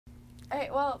All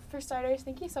right, well, for starters,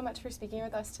 thank you so much for speaking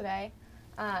with us today.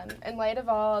 In light of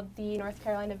all the North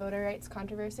Carolina voter rights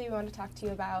controversy, we want to talk to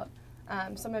you about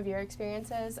some of your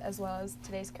experiences as well as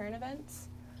today's current events.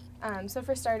 So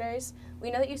for starters,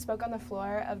 we know that you spoke on the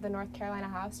floor of the North Carolina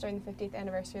House during the 50th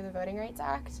anniversary of the Voting Rights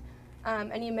Act,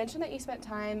 and you mentioned that you spent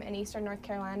time in eastern North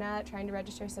Carolina trying to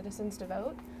register citizens to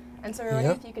vote, and so we're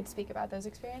wondering if you could speak about those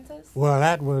experiences. Well,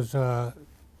 that was, I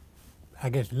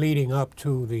guess, leading up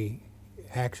to the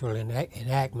actual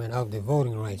enactment of the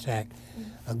Voting Rights Act.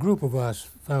 A group of us,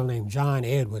 a fellow named John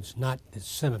Edwards, not the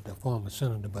senator, former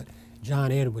senator, but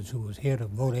John Edwards, who was head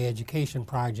of Voter Education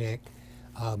Project,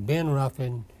 Ben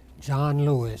Ruffin, John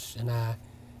Lewis, and I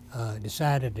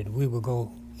decided that we would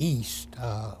go east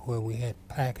where we had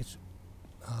packets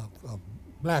of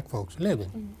black folks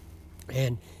living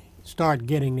and start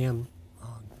getting them,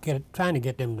 trying to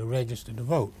get them to register to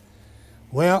vote.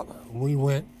 Well, we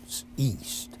went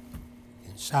east,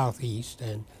 southeast,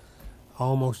 and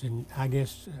almost in, I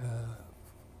guess,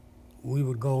 we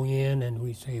would go in and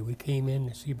we'd say, we came in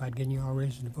to see about getting you all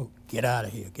registered to vote. Get out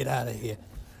of here, get out of here.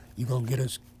 You're going to get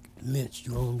us lynched,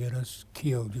 you're going to get us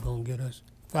killed, you're going to get us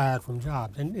fired from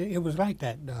jobs. And it was like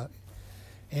that.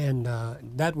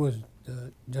 That was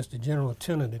just a general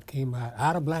tenet that came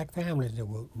out of black families that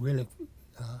were really,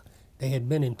 they had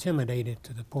been intimidated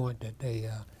to the point that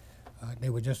they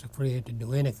were just afraid to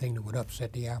do anything that would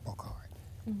upset the apple cart.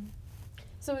 Mm-hmm.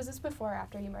 So was this before or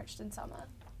after you marched in Selma?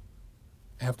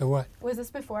 After what? Was this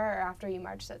before or after you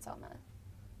marched at Selma,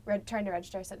 trying to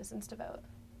register citizens to vote?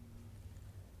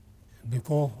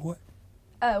 Before what?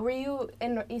 Were you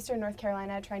in eastern North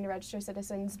Carolina trying to register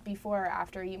citizens before or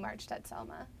after you marched at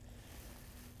Selma?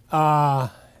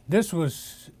 This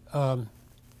was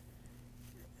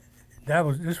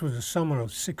this was the summer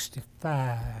of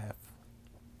 '65.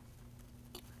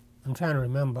 I'm trying to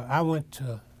remember. I went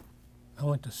to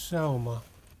Selma.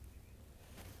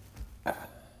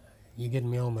 You're getting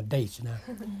me on my dates now.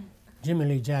 Jimmy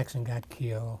Lee Jackson got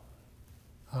killed.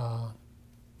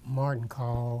 Martin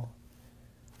called.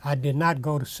 I did not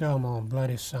go to Selma on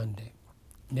Bloody Sunday.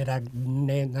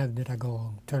 Neither did I go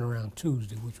on Turnaround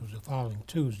Tuesday, which was the following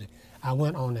Tuesday. I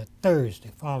went on that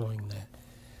Thursday following that.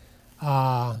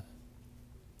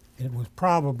 It was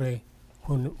probably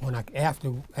when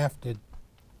after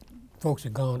folks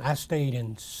had gone, I stayed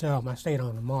in Selma. I stayed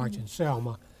on the march in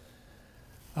Selma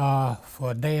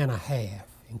for a day and a half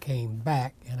and came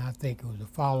back, and I think it was the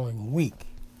following week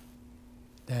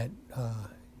that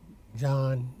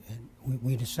John and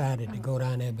we decided to go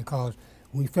down there because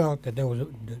we felt that there was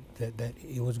that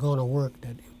it was going to work,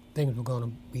 that things were going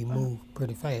to be moved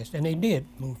pretty fast, and they did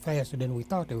move faster than we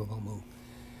thought they were going to move.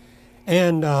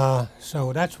 And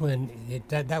so that's when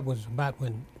that was about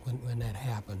when that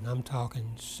happened. I'm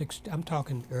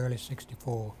talking early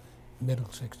 '64, middle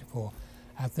 '64.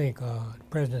 I think the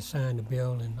president signed the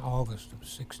bill in August of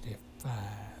 '65.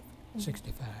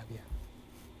 '65, yeah.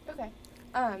 Okay.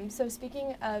 So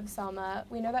speaking of Selma,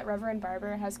 we know that Reverend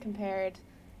Barber has compared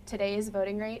today's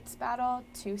voting rights battle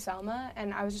to Selma,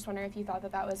 and I was just wondering if you thought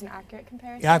that that was an accurate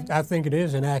comparison? Yeah, I think it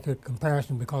is an accurate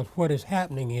comparison because what is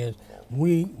happening is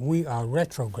we are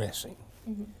retrogressing.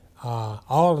 Mm-hmm.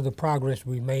 All of the progress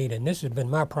we made, and this has been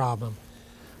my problem,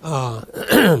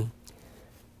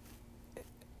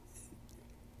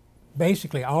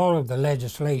 basically all of the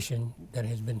legislation that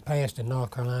has been passed in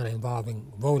North Carolina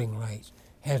involving voting rights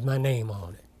has my name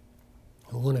on it.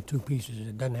 One or two pieces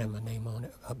that doesn't have my name on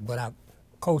it, but I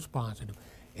co-sponsored them.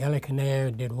 Ellie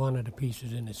Canary did one of the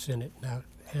pieces in the Senate, and I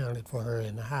handled it for her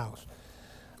in the House.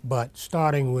 But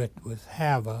starting with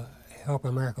HAVA, Help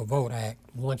America Vote Act,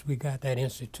 once we got that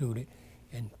instituted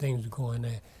and things were going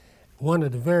there, one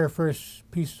of the very first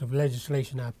pieces of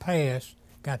legislation I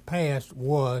got passed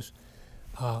was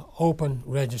open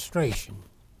registration.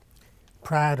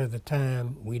 Prior to the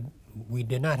time, we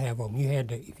did not have open. You had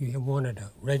to, if you wanted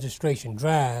a registration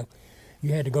drive,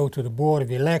 you had to go to the Board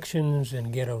of Elections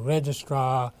and get a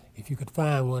registrar, if you could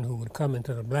find one who would come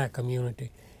into the black community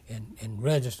and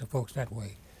register folks that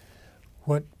way.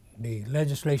 What the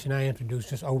legislation I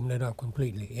introduced just opened it up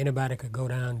completely. Anybody could go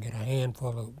down, get a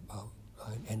handful of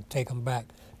and take them back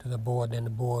to the board, then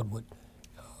the board would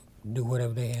do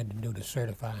whatever they had to do to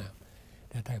certify them,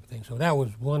 that type of thing. So that was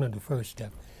one of the first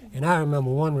steps. And I remember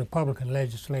one Republican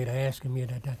legislator asking me at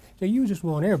that time, so you just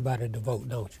want everybody to vote,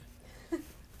 don't you?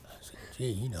 I said,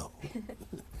 gee, you know.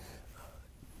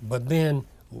 But then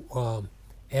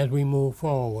as we moved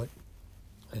forward,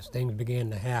 as things began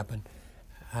to happen,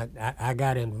 I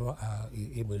got involved.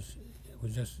 It was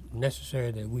just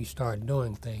necessary that we start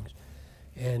doing things.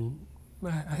 And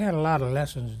I had a lot of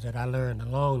lessons that I learned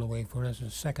along the way. For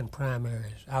instance, second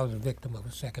primaries. I was a victim of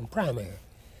a second primary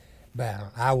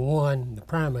battle. I won the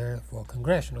primary for a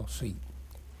congressional seat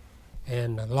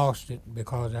and lost it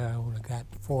because I only got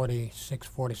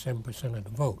 47% of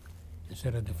the vote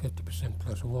instead of the 50%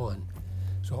 plus one.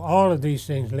 So all of these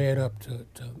things led up to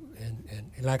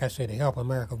and like I said, the Help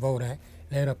America Vote Act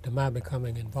led up to my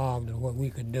becoming involved in what we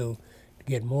could do to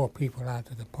get more people out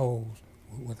to the polls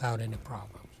without any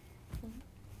problems.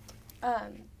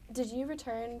 Did you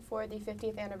return for the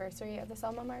 50th anniversary of the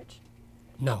Selma March?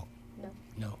 No.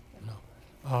 No.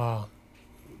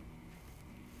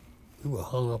 We were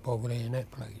hung up over there in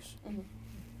that place. Mm-hmm.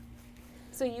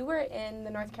 So you were in the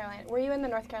North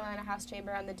Carolina House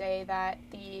Chamber on the day that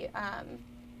the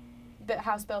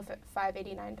House Bill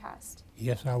 589 passed?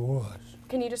 Yes, I was.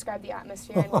 Can you describe the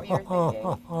atmosphere and what you were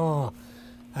thinking?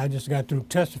 I just got through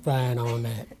testifying on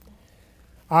that.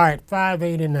 All right,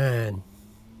 589.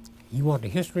 You want the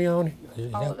history on it?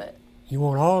 All of it. You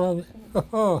want all of it?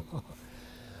 Mm-hmm.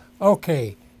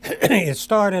 Okay. It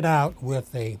started out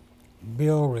with a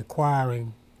bill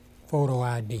requiring photo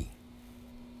ID,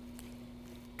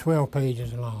 12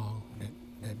 pages long,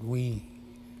 that we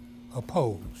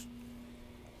opposed.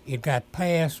 It got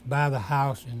passed by the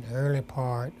House in the early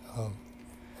part of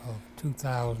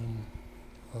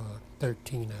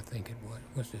 2013, I think it was.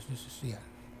 What's this? This is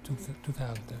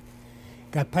 2013.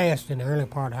 Got passed in the early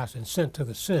part of the House and sent to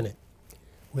the Senate.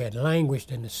 We had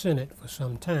languished in the Senate for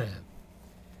some time.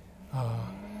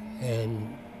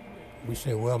 And we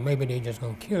said, well, maybe they're just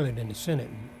going to kill it in the Senate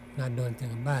and not do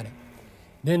anything about it.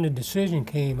 Then the decision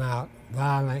came out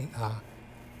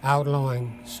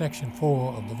outlawing Section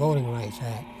 4 of the Voting Rights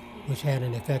Act, which had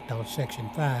an effect on Section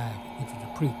 5, which was a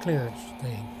pre-clearance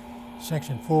thing.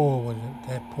 Section 4 was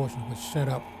that portion which set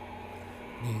up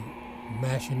the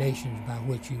machinations by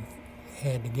which you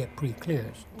had to get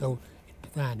pre-clearance. Though it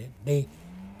defined it. They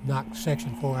knocked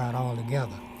Section 4 out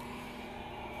altogether.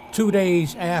 2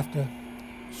 days after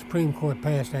the Supreme Court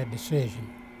passed that decision,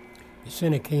 the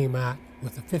Senate came out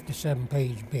with a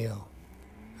 57-page bill.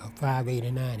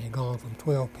 589 had gone from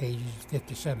 12 pages to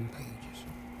 57 pages.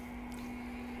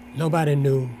 Nobody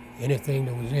knew anything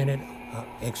that was in it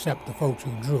except the folks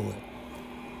who drew it.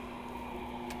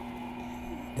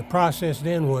 The process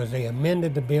then was they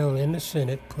amended the bill in the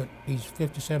Senate, put these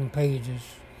 57 pages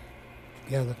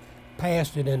together,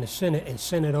 passed it in the Senate, and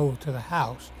sent it over to the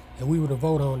House, and we were to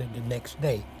vote on it the next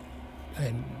day.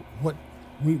 And what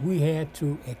we had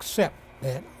to accept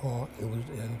that, or it was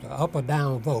an up or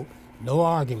down vote, no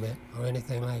argument or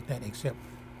anything like that, except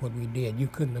what we did. You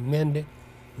couldn't amend it.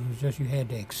 It was just you had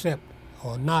to accept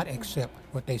or not accept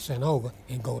what they sent over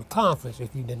and go to conference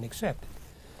if you didn't accept it.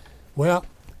 Well,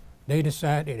 they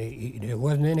decided there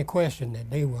wasn't any question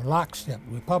that they were lockstep.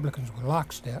 Republicans were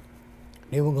lockstep.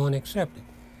 They were going to accept it.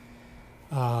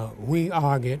 We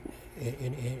argued,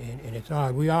 and it's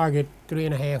hard. We argued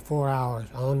 3.5, 4 hours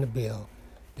on the bill.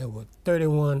 There were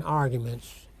 31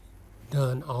 arguments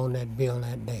done on that bill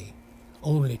that day.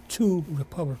 Only 2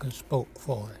 Republicans spoke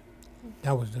for it.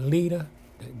 That was the leader,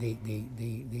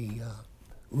 the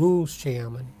rules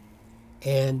chairman,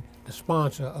 and the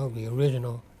sponsor of the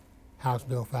original House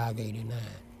Bill 589.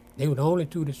 They were the only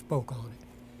 2 that spoke on it,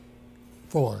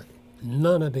 for it.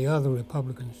 None of the other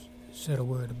Republicans said a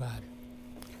word about it.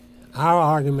 Our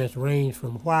arguments range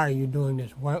from why are you doing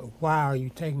this, why are you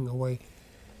taking away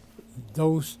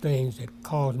those things that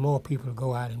cause more people to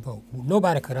go out and vote.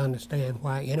 Nobody could understand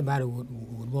why anybody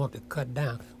would want to cut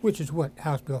down, which is what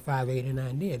House Bill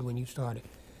 589 did when you started,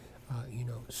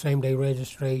 same-day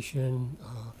registration,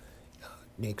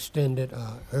 the extended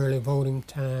early voting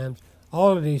times.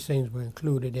 All of these things were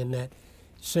included in that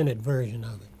Senate version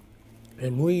of it.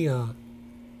 And we,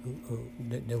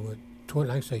 there were,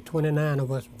 29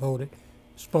 of us voted,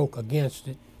 spoke against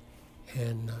it,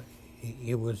 and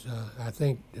it was, I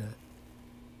think,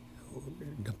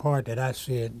 the part that I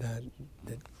said that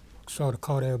sort of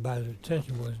caught everybody's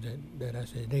attention was that I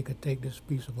said they could take this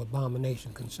piece of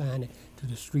abomination, consign it to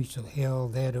the streets of hell,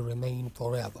 there to remain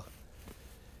forever,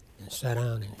 and sat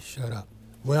down and shut up.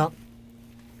 Well,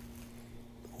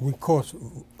 of course,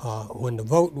 when the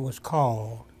vote was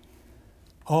called,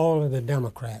 all of the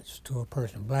Democrats, to a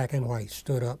person, black and white,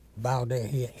 stood up, bowed their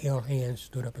head, held hands,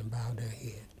 stood up and bowed their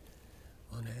head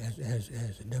on as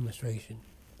a demonstration,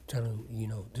 telling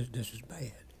them, this is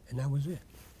bad, and that was it.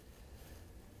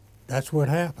 That's what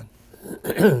happened.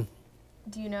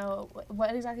 Do you know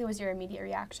what exactly was your immediate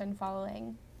reaction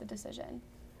following the decision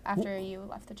after you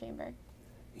left the chamber?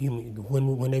 You mean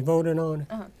when they voted on it?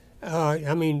 Uh-huh.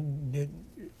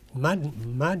 My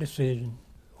decision,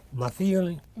 my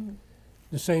feeling,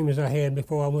 the same as I had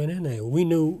before I went in there. We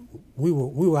knew we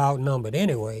were outnumbered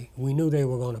anyway. We knew they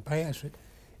were going to pass it,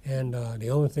 and the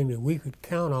only thing that we could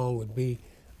count on would be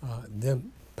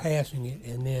them passing it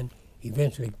and then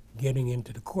eventually getting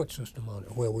into the court system on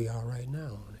it, where we are right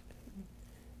now on it.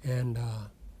 And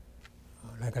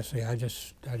like I say, I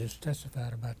just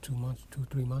testified about 3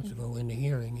 months ago in the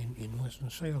hearing in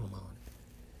Winston-Salem on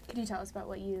it. Could you tell us about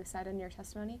what you said in your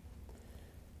testimony?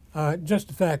 Just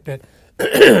the fact that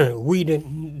we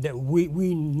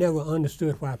never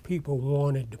understood why people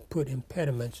wanted to put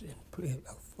impediments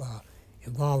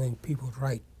involving people's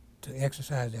right to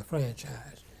exercise their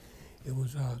franchise. It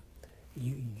was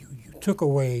you took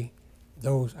away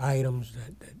those items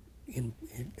that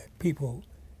people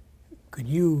could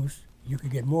use. You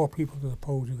could get more people to the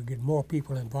polls. You could get more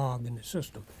people involved in the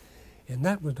system, and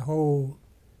that was the whole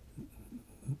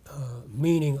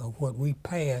meaning of what we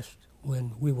passed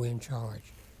when we were in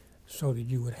charge, so that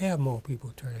you would have more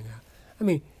people turning out. I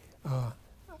mean,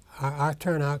 our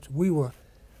turnouts, we were,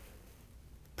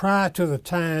 prior to the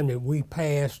time that we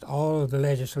passed all of the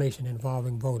legislation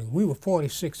involving voting, we were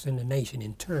 46th in the nation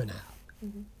in turnout.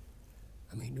 Mm-hmm.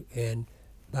 I mean, and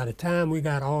by the time we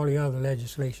got all the other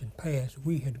legislation passed,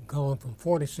 we had gone from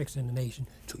 46th in the nation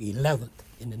to 11th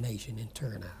in the nation in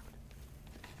turnout.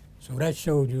 So that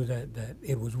showed you that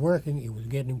it was working. It was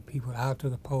getting people out to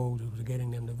the polls. It was getting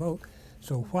them to vote.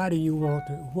 So why do you want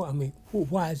to?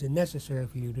 Why is it necessary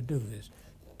for you to do this?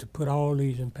 To put all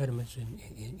these impediments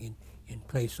in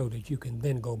place so that you can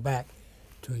then go back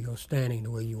to your standing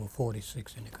the way you were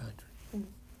 46 in the country. Mm-hmm.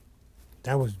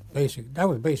 That was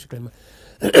basically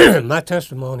my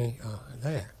testimony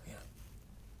there. Yeah.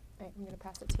 All right, I'm going to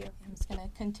pass it to you. I'm just going to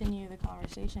continue the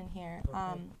conversation here.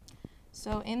 Okay.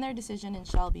 So in their decision in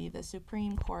Shelby, the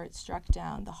Supreme Court struck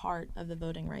down the heart of the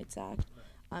Voting Rights Act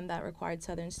that required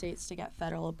Southern states to get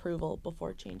federal approval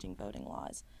before changing voting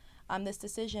laws. This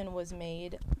decision was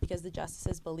made because the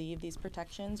justices believed these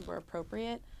protections were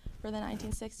appropriate for the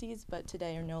 1960s, but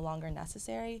today are no longer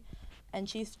necessary. And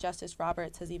Chief Justice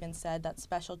Roberts has even said that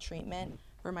special treatment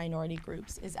for minority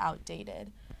groups is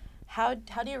outdated. How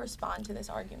do you respond to this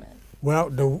argument?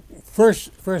 Well,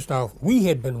 first off, we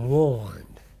had been warned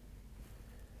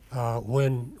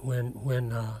when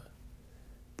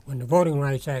the Voting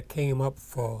Rights Act came up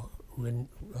for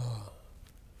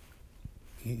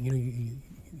you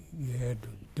had to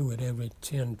do it every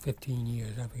 10, 15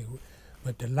 years. I forget.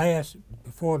 But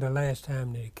before the last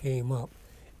time that it came up,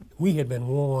 we had been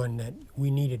warned that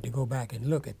we needed to go back and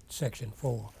look at Section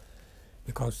 4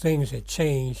 because things had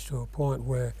changed to a point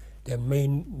where you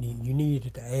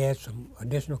needed to add some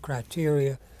additional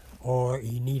criteria or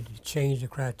you needed to change the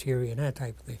criteria and that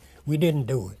type of thing. We didn't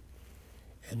do it.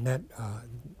 And that,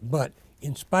 but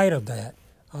in spite of that,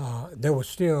 there was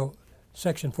still,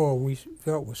 Section 4 we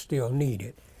felt was still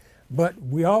needed. But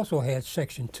we also had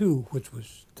Section 2, which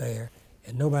was there,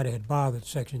 and nobody had bothered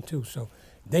Section 2, so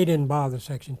they didn't bother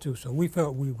Section 2. So we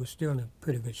felt we were still in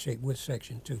pretty good shape with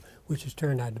Section 2, which has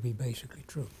turned out to be basically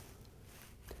true.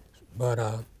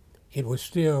 But it was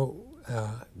still,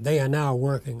 they are now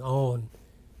working on,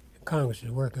 Congress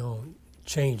is working on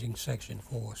changing Section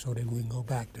 4 so that we can go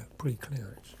back to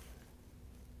pre-clearance.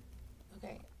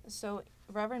 Okay, so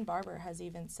Reverend Barber has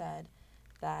even said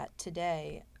that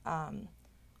today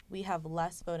we have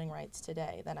less voting rights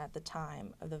today than at the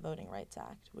time of the Voting Rights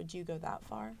Act. Would you go that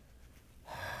far?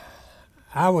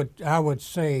 I would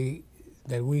say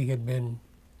that we had been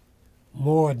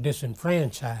more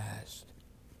disenfranchised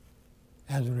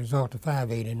as a result of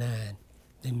 589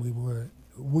 than we were.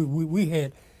 We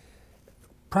had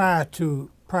prior to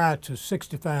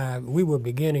 65, we were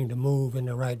beginning to move in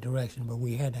the right direction, but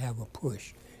we had to have a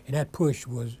push, and that push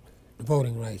was the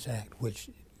Voting Rights Act, which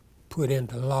put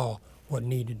into law what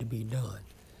needed to be done.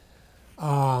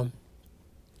 And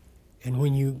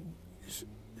when you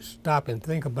stop and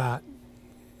think about,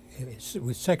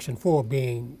 with Section 4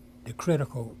 being the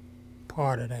critical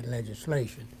part of that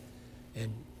legislation,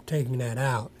 and taking that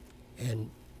out, and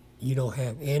you don't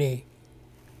have any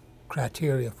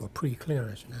criteria for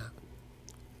pre-clearance now,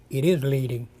 it is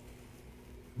leading.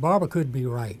 Barbara could be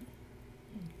right.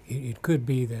 It could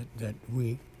be that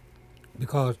we,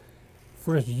 because,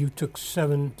 for instance, you took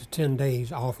 7 to 10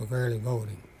 days off of early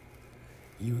voting.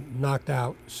 You knocked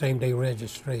out same-day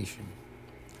registration.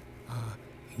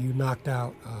 You knocked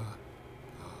out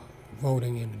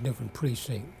voting in a different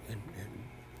precinct and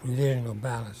provisional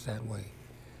ballots that way.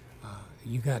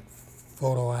 You got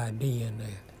photo ID in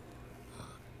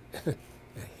there.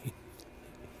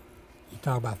 You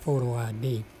talk about photo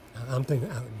ID. I'm thinking,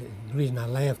 the reason I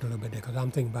laughed a little bit because I'm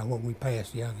thinking about what we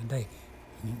passed the other day.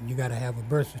 you got to have a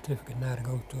birth certificate now to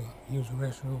go to use the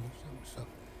restroom or something. So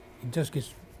it just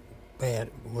gets bad,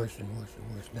 worse and worse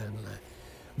and worse down the line.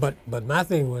 But my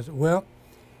thing was, well,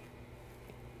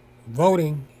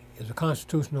 voting is a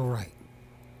constitutional right,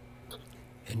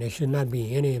 and there should not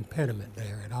be any impediment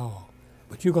there at all.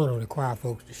 But you're going to require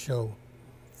folks to show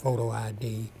photo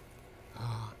ID,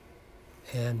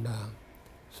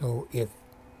 so if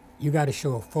you got to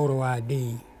show a photo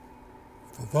ID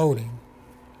for voting,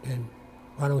 then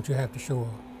why don't you have to show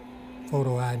a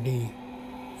photo ID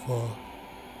for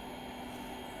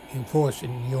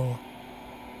enforcing your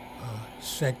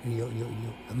your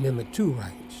Amendment 2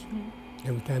 rights?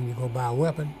 Every time you go buy a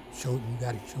weapon, you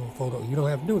got to show a photo. You don't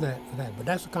have to do that for that, but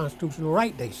that's a constitutional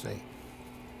right, they say.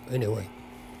 Anyway,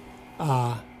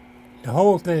 the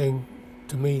whole thing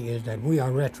to me is that we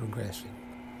are retrogressing.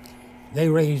 They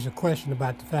raised a question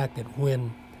about the fact that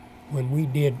when we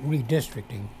did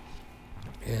redistricting,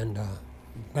 and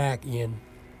back in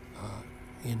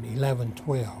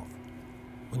 11-12,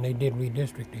 when they did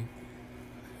redistricting,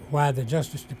 why the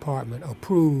Justice Department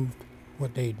approved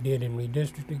what they did in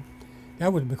redistricting,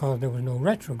 that was because there was no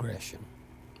retrogression.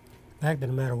 The fact of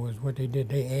the matter was what they did,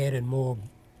 they added more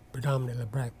predominantly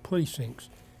black precincts,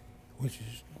 which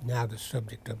is now the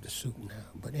subject of the suit now.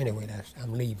 But anyway,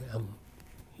 I'm leaving.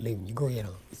 You go ahead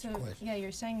on with your question. Yeah,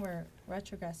 you're saying we're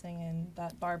retrogressing and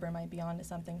that Barber might be onto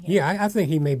something here. Yeah, I think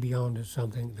he may be onto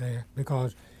something there,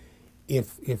 because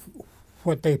if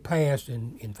what they passed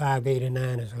in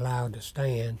 589 is allowed to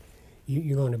stand,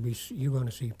 you're going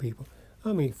to see people.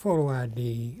 I mean, photo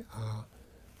ID.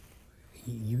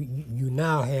 You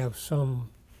now have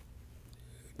some.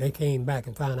 They came back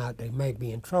and found out they might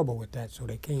be in trouble with that, so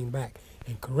they came back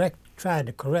and tried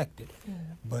to correct it.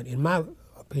 But in my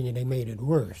opinion, they made it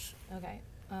worse. Okay.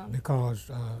 Because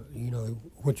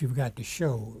what you've got to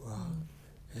show,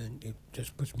 and it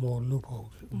just puts more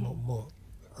loopholes, more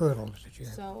hurdles that you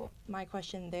have. So my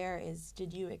question there is,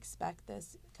 did you expect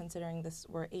this, considering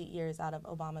we're 8 years out of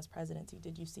Obama's presidency?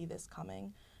 Did you see this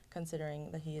coming,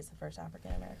 considering that he is the first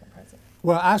African-American president?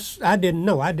 Well, I didn't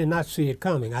know. I did not see it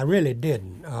coming. I really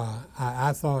didn't.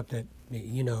 I thought that,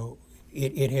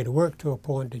 it had worked to a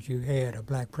point that you had a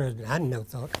black president. I never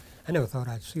thought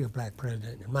I'd see a black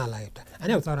president in my lifetime. I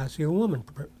never thought I'd see a woman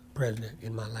president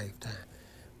in my lifetime.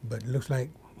 But it looks like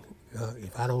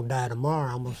if I don't die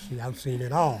tomorrow, I've seen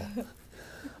it all.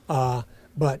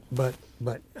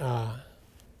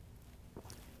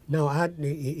 No,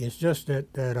 it's just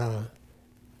that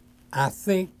I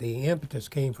think the impetus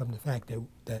came from the fact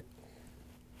that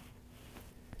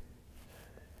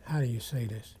how do you say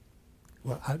this?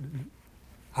 Well,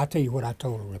 I'll tell you what I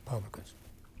told the Republicans.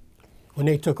 When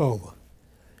they took over,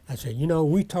 I said,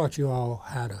 we taught you all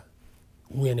how to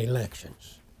win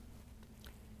elections.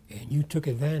 And you took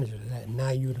advantage of that, and now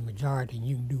you're the majority, and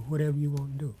you can do whatever you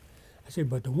want to do. I said,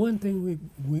 but the one thing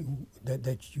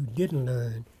that you didn't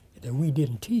learn, that we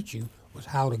didn't teach you, was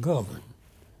how to govern.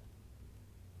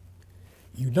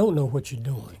 You don't know what you're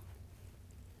doing.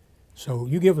 So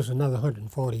you give us another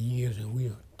 140 years, and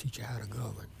we'll teach you how to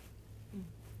govern.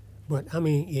 But I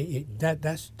mean,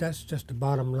 that's just the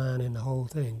bottom line in the whole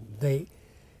thing.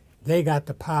 They got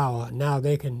the power. Now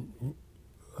they can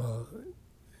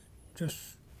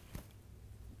just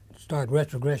start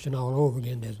retrogression all over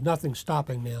again. There's nothing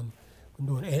stopping them from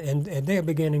doing it. And they're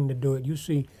beginning to do it. You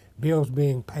see bills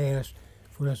being passed.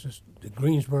 For instance, the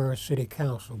Greensboro City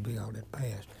Council bill that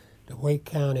passed, the Wake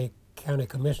County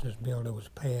Commissioners bill that was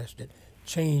passed that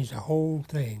changed the whole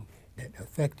thing, that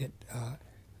affected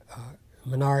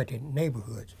minority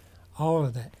neighborhoods, all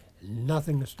of that,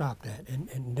 nothing to stop that.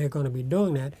 And they're going to be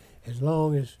doing that as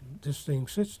long as this thing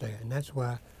sits there. And that's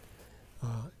why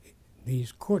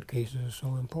these court cases are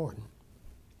so important.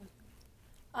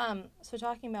 So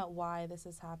talking about why this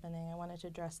is happening, I wanted to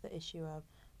address the issue of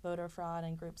voter fraud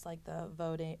and groups like the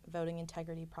Voting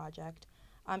Integrity Project.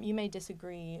 You may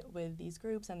disagree with these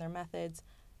groups and their methods,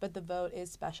 but the vote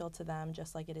is special to them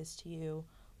just like it is to you.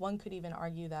 One could even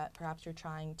argue that perhaps you're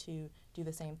trying to do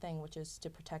the same thing, which is to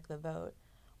protect the vote.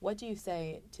 What do you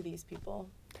say to these people?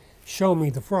 Show me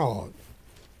the fraud.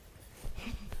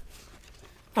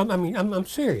 I'm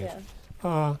serious.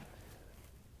 Yeah.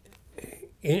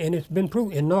 And it's been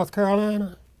proven in North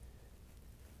Carolina,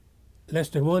 less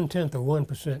than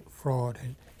 1/10% fraud.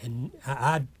 And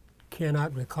I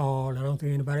cannot recall, and I don't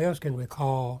think anybody else can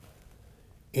recall,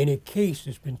 any case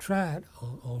that's been tried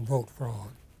on vote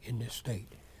fraud in this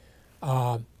state.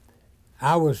 I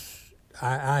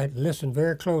listened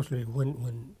very closely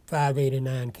when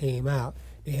 589 came out.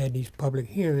 They had these public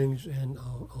hearings, and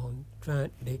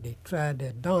they tried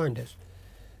their darndest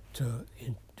to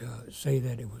say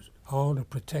that it was all to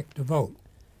protect the vote.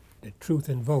 the Truth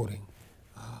in Voting.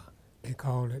 They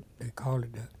called it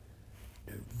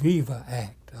the Viva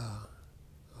Act.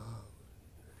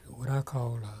 What I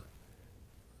call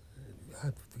I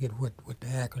forget what the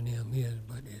acronym is,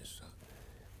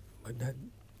 but that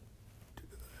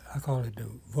I call it the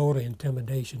Voter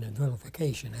Intimidation and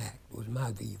Vilification Act. Was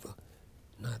my Viva,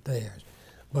 not theirs.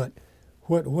 But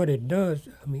what it does,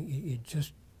 I mean, it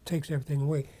just takes everything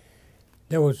away.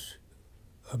 There was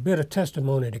a bit of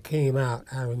testimony that came out,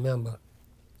 I remember,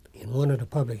 in one of the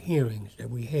public hearings that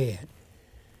we had.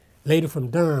 A lady from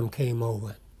Durham came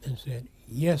over and said,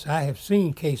 yes, I have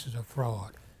seen cases of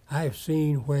fraud. I have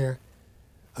seen where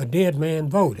a dead man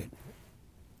voted.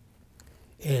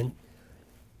 And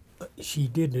she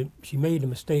made the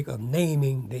mistake of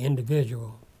naming the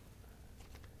individual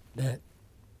that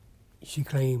she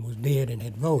claimed was dead and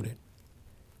had voted.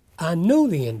 I knew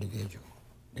the individual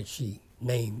that she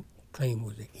claimed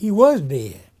was dead. He was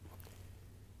dead,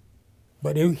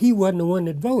 but he wasn't the one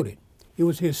that voted. It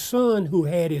was his son who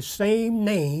had his same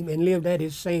name and lived at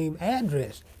his same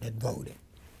address that voted.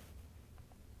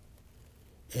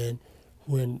 And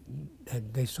when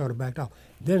they sort of backed off.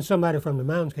 Then somebody from the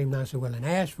mountains came down and said, well, in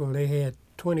Asheville, they had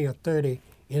 20 or 30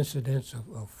 incidents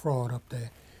of fraud up there.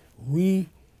 We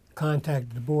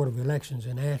contacted the Board of Elections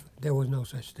in Asheville. There was no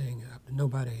such thing.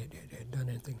 Nobody had done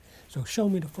anything. So show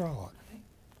me the fraud.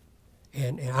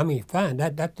 And I mean, fine.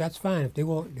 That's fine. If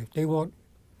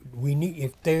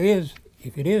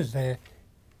it is there,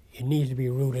 it needs to be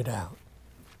rooted out.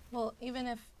 Well, even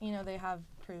if they have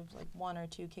proved like 1 or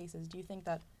 2 cases, do you think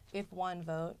that if one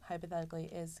vote hypothetically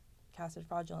is casted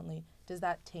fraudulently, does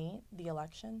that taint the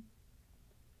election?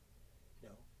 No.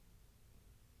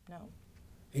 No.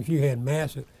 If you had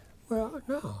massive, well,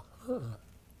 no.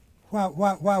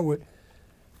 Why would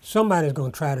somebody's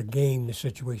going to try to game the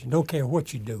situation? Don't care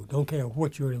what you do. Don't care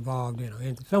what you're involved in. Or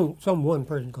anything. Some one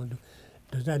person's going to do.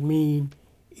 Does that mean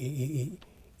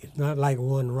it's not like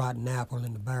one rotten apple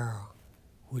in the barrel,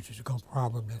 which is going to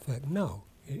probably affect? No,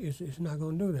 it's not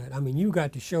going to do that. I mean, you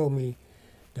got to show me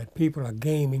that people are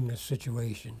gaming the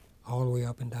situation all the way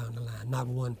up and down the line, not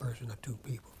one person or 2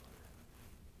 people.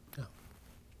 No.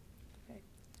 Okay.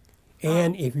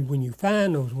 And when you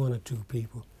find those 1 or 2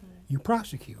 people, you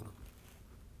prosecute them.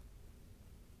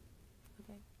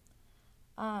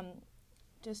 Okay.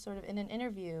 Just sort of in an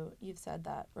interview, you've said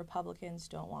that Republicans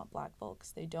don't want black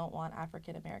folks. They don't want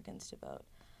African Americans to vote.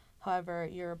 However,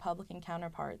 your Republican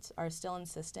counterparts are still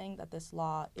insisting that this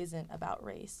law isn't about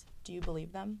race. Do you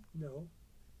believe them? No.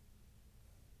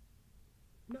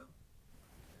 No.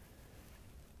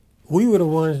 We were the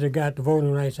ones that got the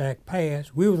Voting Rights Act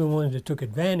passed. We were the ones that took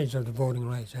advantage of the Voting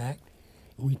Rights Act.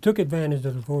 We took advantage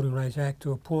of the Voting Rights Act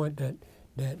to a point that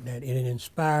it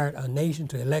inspired a nation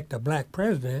to elect a black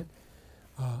president,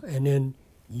 and then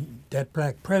that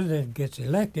black president gets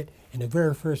elected, and the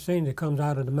very first thing that comes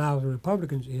out of the mouths of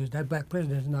Republicans is that black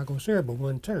president is not going to serve but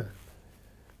 1 term.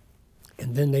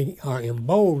 And then they are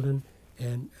emboldened,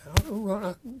 and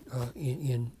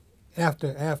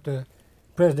after the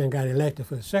president got elected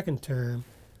for the 2nd term,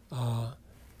 it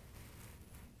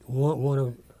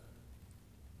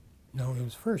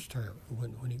was first term.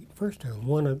 First term,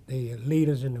 one of the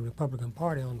leaders in the Republican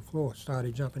Party on the floor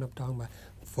started jumping up talking about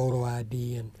photo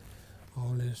ID and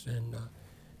all this, and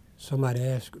somebody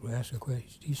asked a question.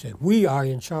 He said, "We are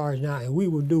in charge now, and we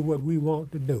will do what we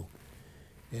want to do."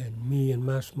 And me and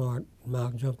my smart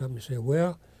mouth jumped up and said,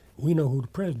 "Well, we know who the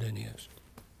president is."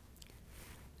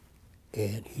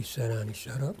 And he sat down, he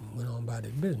shut up, and went on about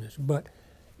his business. But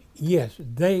yes,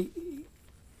 in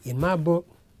my book,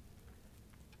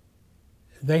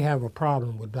 they have a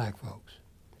problem with black folks.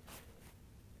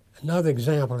 Another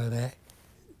example of that,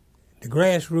 the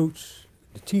grassroots,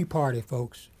 the Tea Party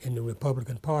folks in the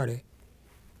Republican Party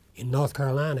in North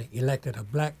Carolina elected a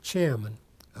black chairman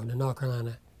of the North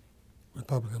Carolina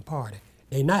Republican Party.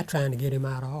 They're not trying to get him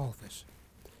out of office.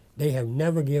 They have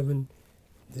never given,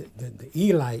 the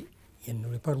elite in the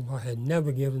Republican Party had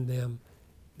never given him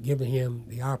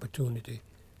the opportunity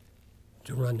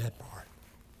to run that party.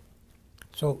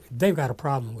 So they've got a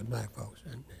problem with black folks.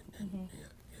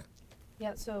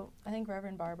 Yeah, so I think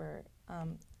Reverend Barber, I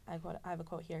have a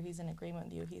quote here, he's in agreement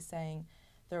with you. He's saying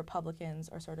the Republicans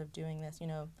are sort of doing this,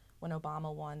 when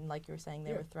Obama won, like you were saying,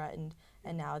 they were threatened,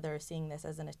 and now they're seeing this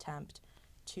as an attempt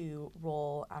to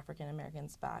roll African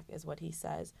Americans back, is what he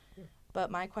says. Yeah. But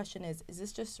my question is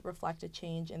this just reflect a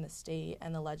change in the state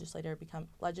and the legislature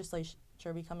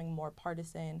becoming more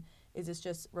partisan? Is this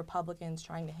just Republicans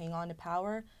trying to hang on to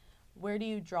power? Where do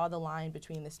you draw the line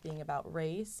between this being about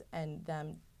race and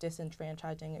them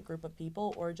disenfranchising a group of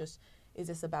people, or just is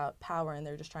this about power and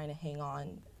they're just trying to hang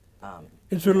on?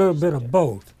 It's a little bit of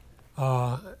both.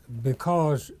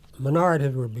 because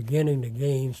minorities were beginning to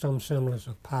gain some semblance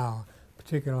of power,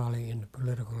 particularly in the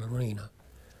political arena.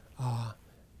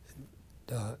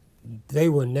 They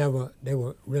were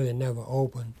really never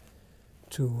open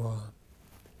to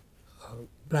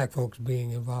black folks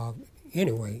being involved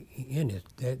anyway in it.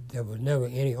 There was never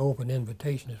any open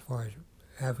invitation as far as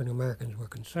African Americans were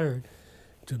concerned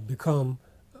to become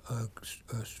a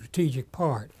strategic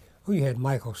part. Well, you had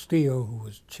Michael Steele, who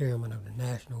was chairman of the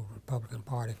National Republican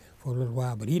Party for a little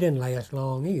while, but he didn't last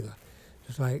long either.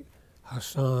 Just like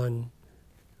Hassan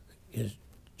is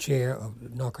chair of the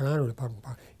North Carolina Republican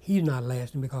Party, he's not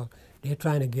lasting because they're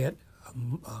trying to get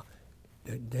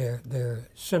their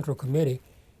central committee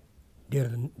did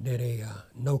a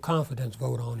no confidence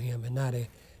vote on him, and now they're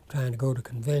trying to go to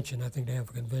convention. I think they have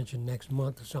a convention next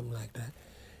month or something like that,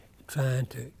 trying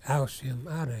to oust him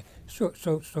out of it. So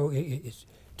it's,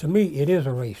 to me, it is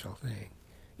a racial thing,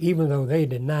 even though they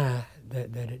deny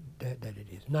that it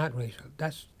is not racial.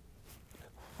 That's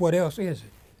what else is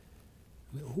it?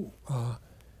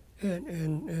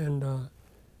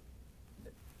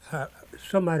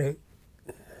 Somebody,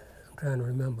 I'm trying to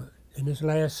remember, in this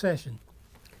last session,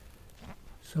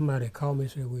 somebody called me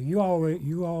and said, well, you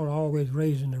all are always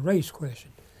raising the race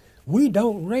question. We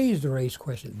don't raise the race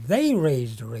question. They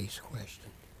raise the race question.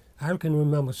 I can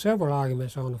remember several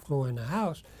arguments on the floor in the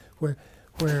House where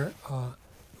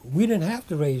we didn't have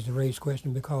to raise the race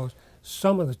question because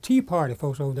some of the Tea Party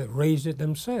folks over there raised it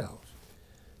themselves.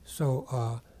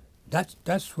 So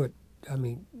that's what, I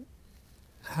mean,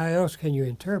 how else can you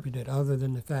interpret it other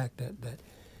than the fact that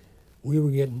we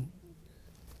were getting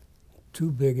too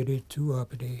bigoted, too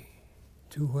uppity,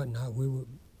 too whatnot. We were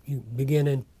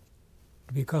beginning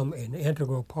to become an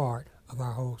integral part of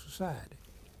our whole society.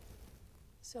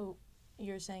 So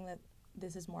you're saying that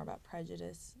this is more about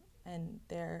prejudice and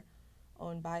their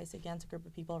own bias against a group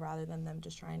of people rather than them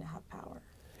just trying to have power?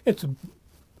 It's a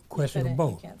question of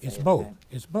both. It's both. Okay.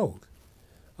 It's both.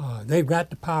 They've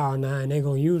got the power now, and they're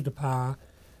going to use the power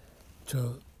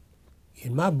to,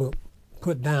 in my book,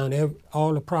 put down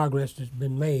all the progress that's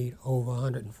been made over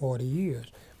 140 years,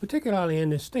 particularly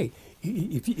in this state.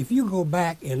 If you go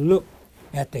back and look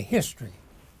at the history,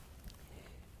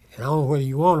 and I don't know whether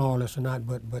you want all this or not,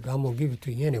 but I'm going to give it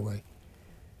to you anyway.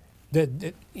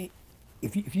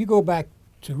 If you go back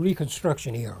to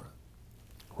Reconstruction era,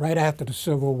 right after the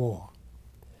Civil War,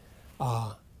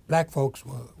 black folks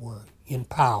were in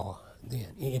power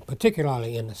then,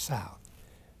 particularly in the South,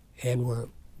 and were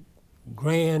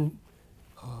grand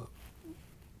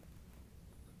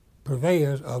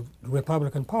purveyors of the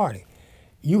Republican Party.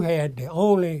 You had the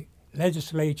only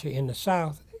legislature in the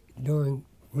South during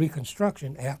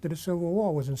Reconstruction after the Civil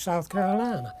War was in South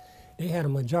Carolina. They had a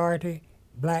majority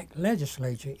black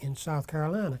legislature in South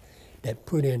Carolina that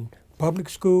put in public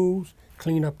schools,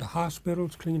 cleaned up the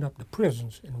hospitals, cleaned up the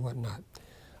prisons and whatnot.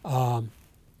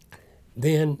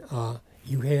 Then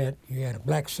you had a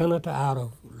black senator out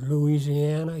of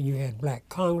Louisiana. You had black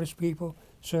Congress people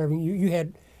serving. You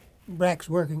had blacks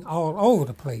working all over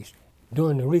the place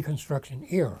during the Reconstruction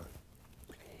era.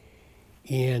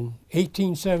 In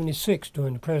 1876,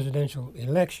 during the presidential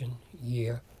election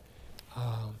year,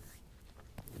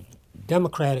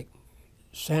 Democratic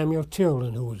Samuel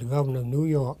Tilden, who was the governor of New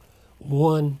York,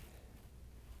 won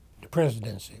the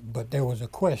presidency. But there was a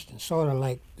question, sort of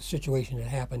like the situation that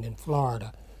happened in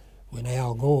Florida when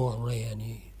Al Gore ran,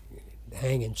 the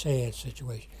hanging Chad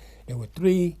situation. There were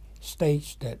 3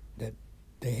 states that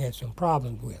they had some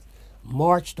problems with.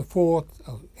 March the 4th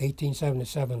of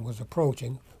 1877 was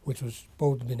approaching, which was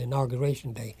supposed to be the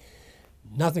inauguration day.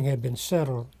 Nothing had been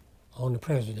settled on the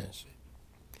presidency.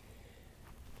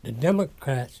 The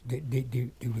Democrats,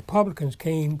 the Republicans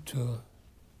came to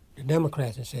the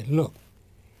Democrats and said, look,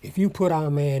 if you put our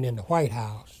man in the White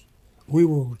House, we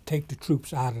will take the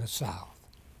troops out of the South.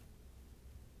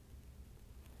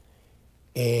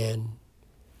 And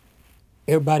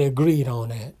everybody agreed on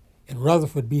that. And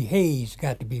Rutherford B. Hayes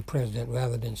got to be president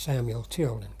rather than Samuel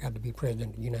Tilden, got to be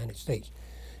president of the United States.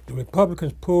 The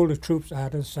Republicans pulled the troops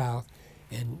out of the South,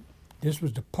 and this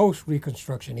was the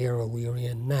post-Reconstruction era we are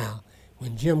in now,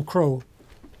 when Jim Crow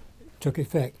took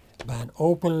effect by an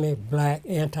openly black,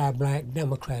 anti-black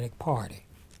Democratic Party.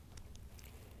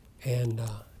 And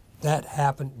that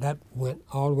happened, that went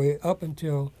all the way up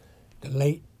until the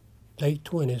late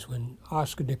 20s when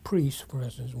Oscar DePriest, for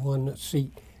instance, won a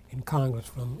seat in Congress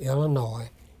from Illinois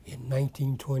in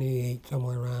 1928,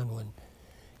 somewhere around when,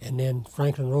 and then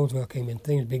Franklin Roosevelt came in,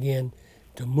 things began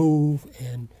to move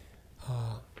and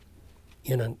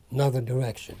in another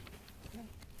direction.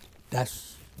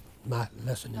 That's my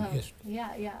lesson in history.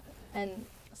 Yeah. And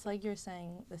it's like you're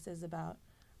saying, this is about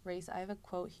race, I have a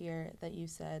quote here that you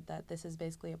said that this is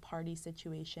basically a party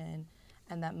situation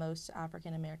and that most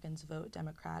African Americans vote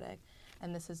Democratic.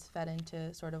 And this has fed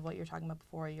into sort of what you're talking about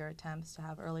before, your attempts to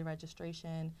have early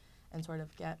registration and sort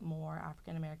of get more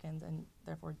African Americans and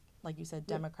therefore, like you said,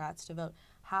 Democrats to vote.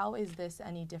 How is this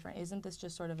any different? Isn't this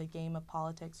just sort of a game of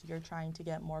politics? You're trying to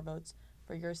get more votes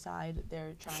for your side.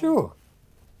 They're trying. Sure,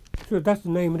 that's the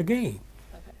name of the game.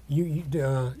 Okay.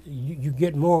 You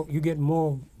get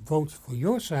more votes for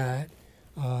your side.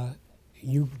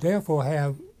 You therefore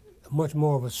have much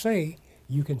more of a say.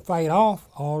 You can fight off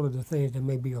all of the things that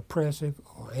may be oppressive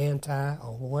or anti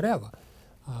or whatever.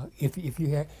 If you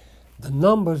have the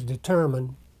numbers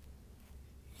determine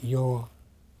your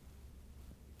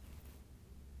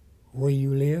where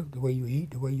you live, the way you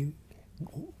eat, the way you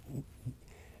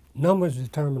numbers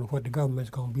determine what the government's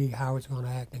going to be, how it's going to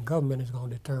act, and government is going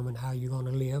to determine how you're going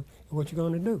to live and what you're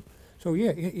going to do. So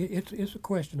yeah, it's a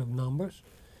question of numbers,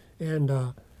 and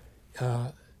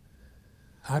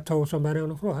I told somebody on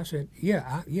the floor. I said,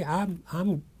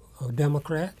 I'm a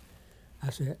Democrat. I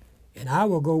said, and I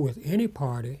will go with any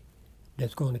party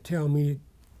that's going to tell me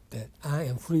that I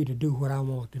am free to do what I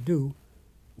want to do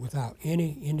without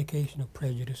any indication of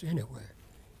prejudice anywhere.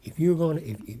 If you're going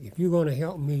to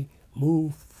help me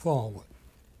move forward,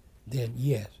 then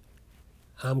yes,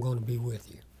 I'm going to be with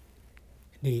you.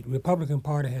 The Republican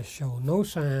Party has shown no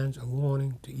signs of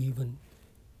wanting to even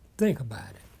think about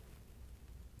it.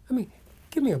 I mean,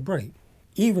 give me a break.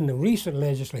 Even the recent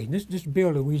legislation, this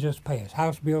bill that we just passed,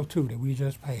 House Bill 2 that we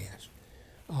just passed,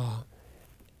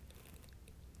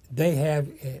 they have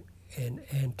an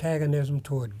antagonism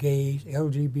toward gays,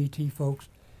 LGBT folks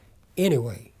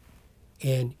anyway.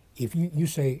 And if you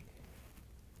say,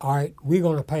 all right, we're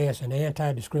going to pass an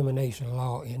anti-discrimination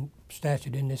law in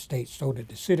statute in this state so that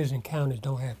the cities and counties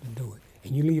don't have to do it,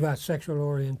 and you leave out sexual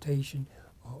orientation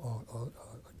or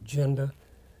gender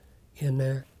in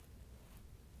there,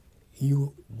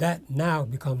 that now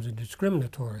becomes a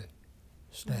discriminatory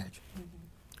statute.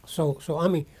 Mm-hmm. So I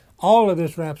mean, all of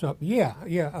this wraps up.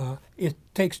 It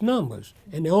takes numbers,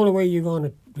 and the only way you're going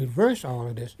to reverse all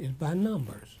of this is by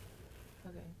numbers.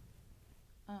 Okay.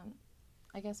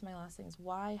 I guess my last thing is,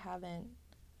 why haven't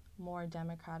more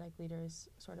Democratic leaders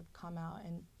sort of come out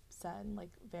and said, like,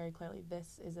 very clearly,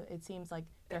 it seems like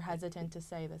they're hesitant to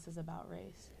say this is about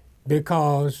race?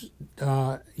 Because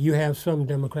you have some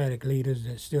Democratic leaders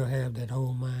that still have that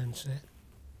whole mindset.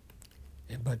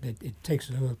 But it takes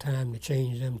a little time to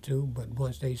change them too. But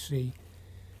once they see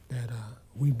that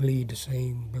we bleed the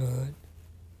same blood,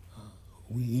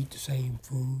 we eat the same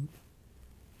food,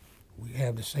 we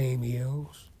have the same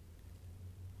ills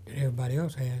that everybody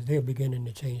else has, they're beginning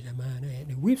to change their mind.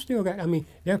 And we've still got, I mean,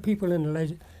 there are people in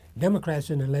the Democrats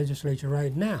in the legislature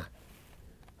right now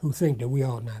who think that we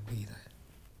ought not be there.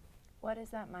 What is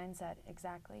that mindset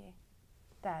exactly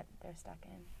that they're stuck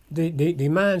in? The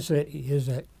mindset is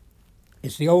that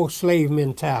it's the old slave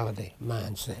mentality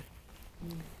mindset.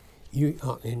 Mm.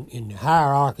 You in the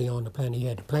hierarchy on the planet, you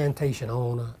had the plantation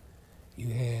owner, you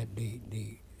had the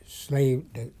slave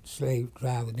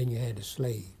driver, then you had the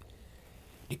slave.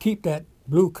 To keep that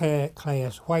blue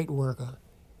class white worker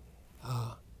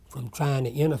from trying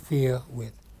to interfere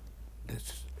with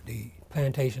the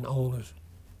plantation owner's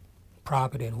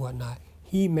property and whatnot,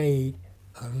 he made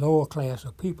a lower class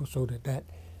of people so that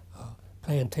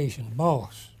plantation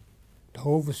boss, the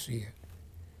overseer,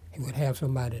 he would have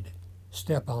somebody to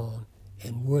step on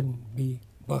and wouldn't be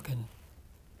bucking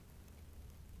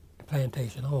the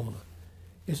plantation owner.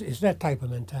 It's that type of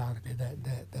mentality that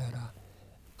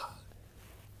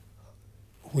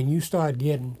when you start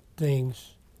getting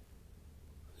things,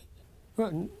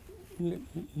 well,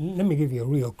 let me give you a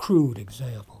real crude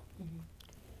example. Mm-hmm.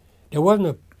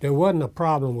 There wasn't a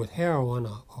problem with heroin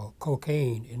or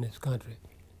cocaine in this country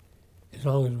as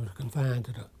long as it was confined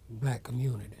to the black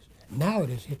communities. Now it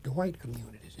has hit the white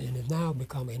communities and has now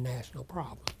become a national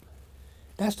problem.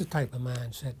 That's the type of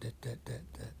mindset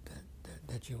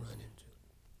that you run into.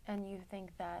 And you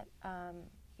think that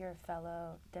your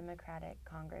fellow Democratic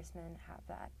congressmen have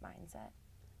that mindset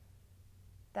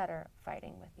that are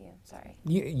fighting with you? Sorry.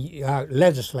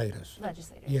 Legislators.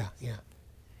 Legislators. Yeah.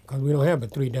 Because we don't have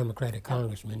but 3 Democratic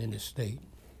congressmen in this state,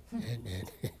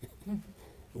 and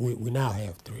we now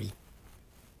have 3.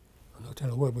 I'm not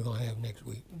telling what we're going to have next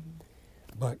week.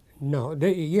 Mm-hmm. But no,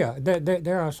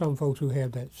 there are some folks who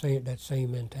have that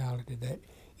same mentality, that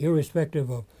irrespective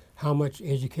of how much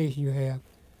education you have.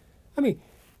 I mean,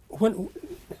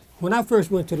 when I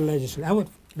first went to the legislature, I went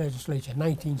to the legislature in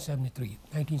 1973.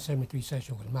 1973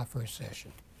 session was my first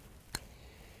session.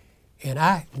 And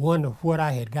I wondered what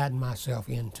I had gotten myself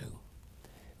into.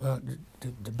 Well,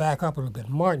 to back up a little bit,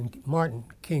 Martin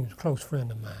King's a close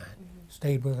friend of mine.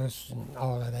 Stayed with us and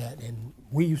all of that, and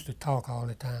we used to talk all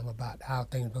the time about how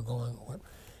things were going.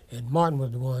 And Martin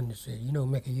was the one that said, you know,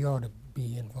 Mickey, you ought to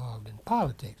be involved in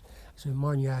politics. I said,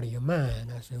 Martin, you're out of your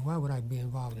mind. I said, why would I be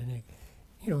involved in it?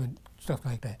 You know, and stuff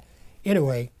like that.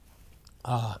 Anyway,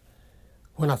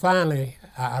 when I finally,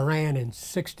 I ran in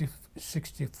 60,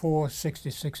 64,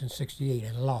 66, and 68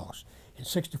 and lost. In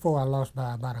 64, I lost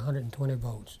by about 120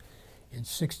 votes. In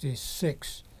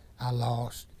 66, I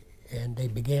lost, and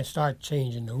they start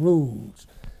changing the rules.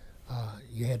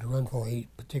 You had to run for a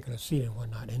particular seat and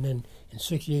whatnot. And then in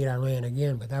 68, I ran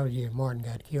again, but that was the year Martin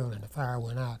got killed and the fire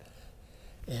went out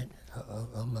and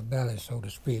on my belly, so to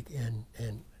speak, and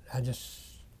I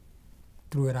just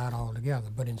threw it out altogether.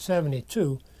 But in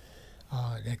 72,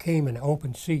 there came an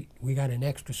open seat. We got an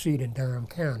extra seat in Durham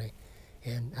County,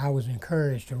 and I was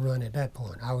encouraged to run at that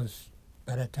point.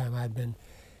 By that time, I'd been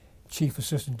chief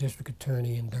assistant district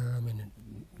attorney in Durham and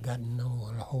gotten to know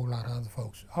a whole lot of other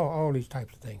folks, all these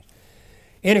types of things.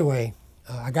 Anyway,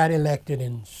 I got elected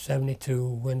in 72,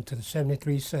 went to the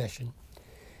 73 session,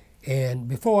 and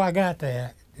before I got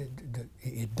there,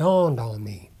 it dawned on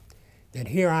me that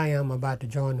here I am about to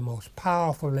join the most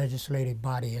powerful legislative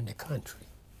body in the country.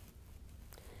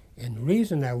 And the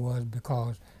reason that was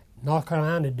because North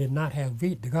Carolina did not have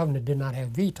the governor did not have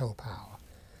veto power.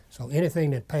 So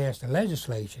anything that passed the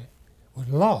legislature was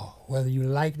law, whether you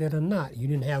liked it or not. You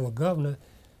didn't have a governor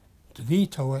to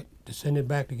veto it, to send it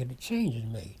back to get the changes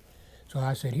made. So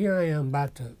I said, here I am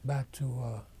about to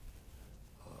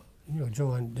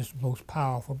join this most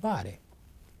powerful body.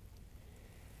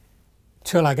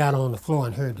 Till I got on the floor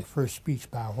and heard the first speech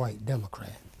by a white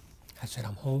Democrat. I said,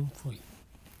 I'm home free.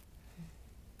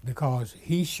 Because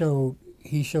he showed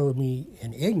me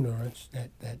an ignorance that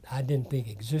I didn't think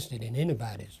existed in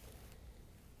anybody's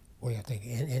way of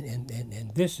thinking.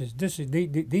 And these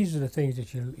are the things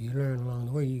that you learn along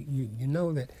the way. You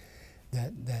know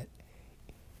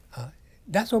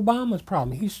that's Obama's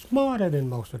problem. He's smarter than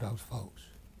most of those folks.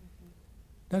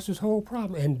 That's his whole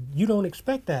problem. And you don't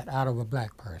expect that out of a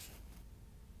black person.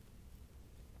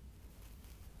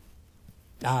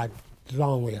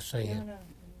 Long way of saying it. No.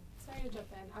 Sorry to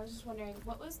jump in. I was just wondering,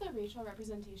 what was the racial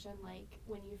representation like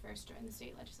when you first joined the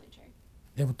state legislature?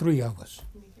 There were three of us.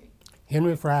 Maybe three.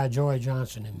 Henry Fry, Joy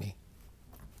Johnson, and me.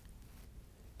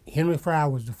 Henry Fry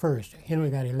was the first. Henry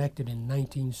got elected in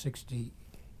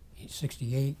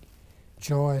 1968.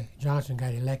 Joy Johnson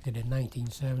got elected in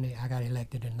 1970. I got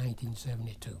elected in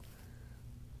 1972.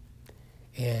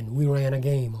 And we ran a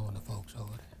game on the folks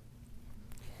over there.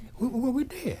 We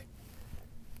did.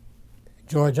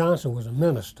 Joy Johnson was a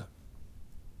minister,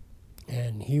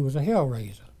 and he was a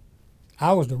hellraiser.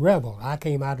 I was the rebel. I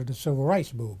came out of the civil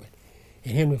rights movement,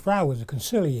 and Henry Fry was a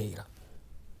conciliator.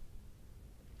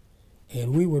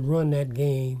 And we would run that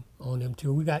game on them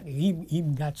too. We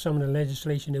even got some of the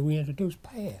legislation that we introduced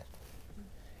passed.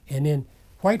 And then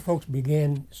white folks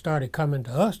started coming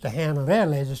to us to handle their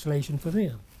legislation for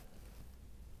them.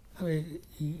 I mean,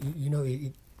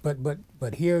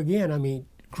 but here again, I mean,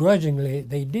 grudgingly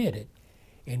they did it.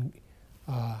 And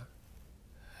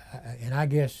I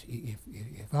guess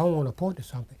if I want to point to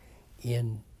something,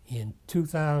 in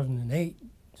 2008,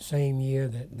 the same year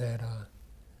that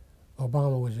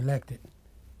Obama was elected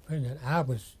president, I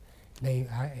was named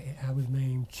I was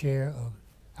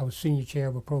senior chair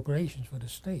of appropriations for the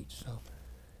state. So,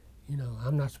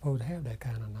 I'm not supposed to have that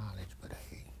kind of knowledge, but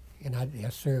I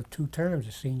served 2 terms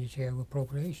as senior chair of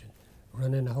appropriations,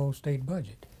 running the whole state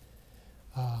budget.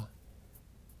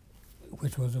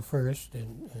 Which was a first,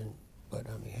 but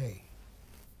I mean, hey.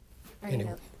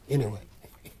 Anyway.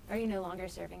 Are you no longer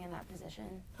serving in that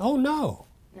position? Oh no.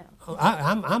 No.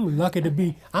 I'm lucky to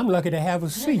be. I'm lucky to have a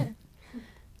seat.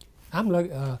 I'm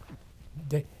lucky.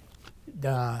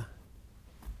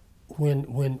 When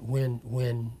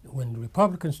the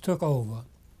Republicans took over,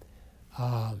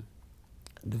 the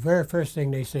very first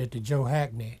thing they said to Joe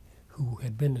Hackney, who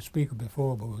had been the speaker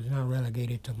before but was now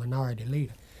relegated to minority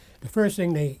leader, the first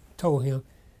thing they told him,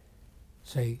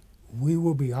 say, we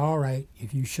will be all right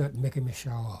if you shut Mickey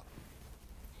Michaux up.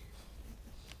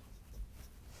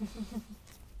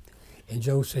 And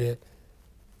Joe said,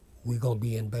 we're going to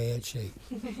be in bad shape.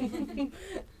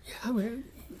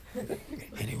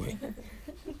 Anyway.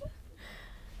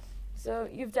 So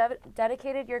you've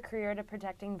dedicated your career to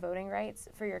protecting voting rights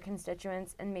for your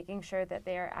constituents and making sure that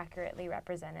they are accurately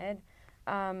represented.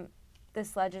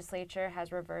 This legislature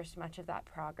has reversed much of that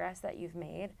progress that you've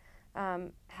made.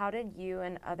 How did you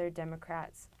and other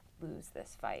Democrats lose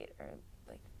this fight,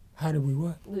 How did we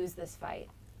what? Lose this fight.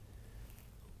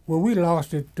 Well, we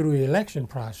lost it through the election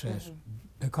process,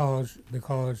 because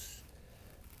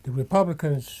the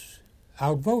Republicans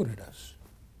outvoted us.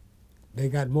 They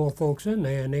got more folks in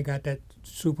there, and they got that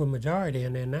super majority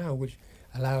in there now, which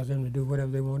allows them to do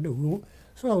whatever they want to do.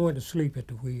 So I went to sleep at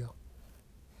the wheel,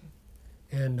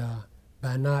 and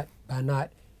by not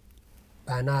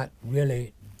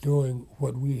really doing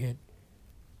what we had,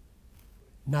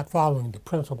 not following the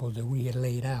principles that we had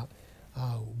laid out,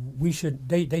 they should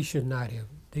not have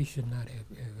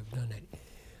done that.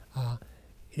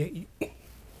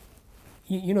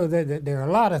 You know, there are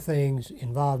a lot of things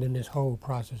involved in this whole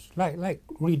process, like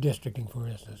redistricting, for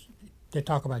instance. They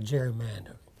talk about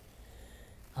gerrymandering.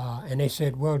 And they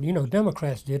said, well, you know,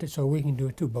 Democrats did it, so we can do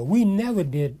it too. But we never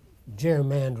did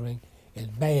gerrymandering as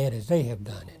bad as they have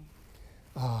done it.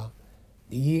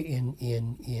 The year in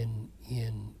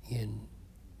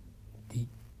the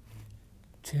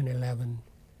 10, 11,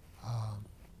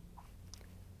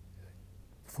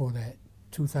 for that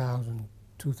 2000,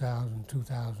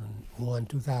 2001,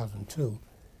 2002,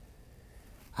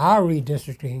 our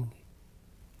redistricting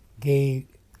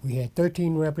we had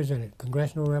 13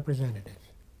 congressional representatives.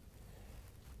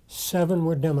 7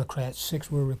 were Democrats, 6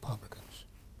 were Republicans.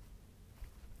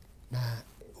 Now,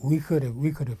 we could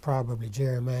have probably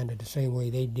gerrymandered the same way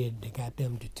they did. They got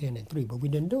them to 10 and 3, but we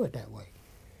didn't do it that way.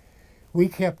 We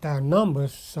kept our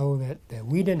numbers so that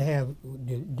we didn't have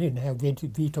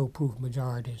veto-proof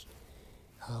majorities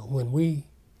when we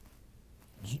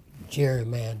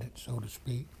gerrymandered, so to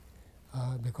speak,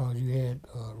 because you had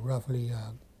roughly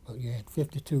you had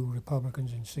 52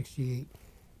 Republicans and 68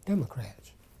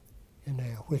 Democrats in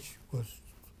there, which was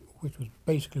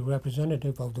basically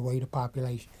representative of the way the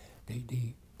population,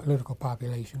 the political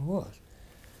population was.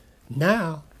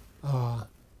 Now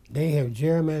they have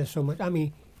gerrymandered so much. I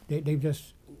mean, they've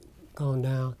just gone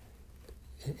down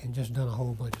and just done a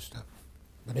whole bunch of stuff.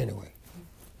 But anyway.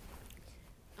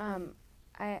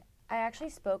 I actually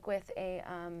spoke with a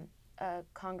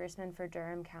congressman for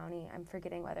Durham County. I'm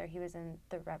forgetting whether he was in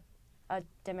a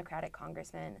Democratic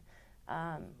congressman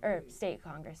or state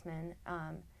congressman.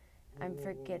 I'm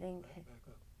forgetting.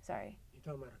 Sorry.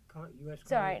 You're talking about a U.S.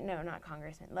 Sorry, no, not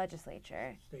congressman.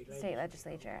 Legislature. State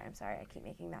legislature. I'm sorry, I keep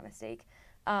making that mistake.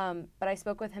 But I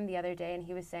spoke with him the other day, and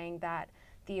he was saying that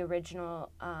the original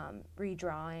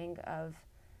redrawing of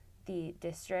the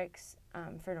districts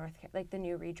for the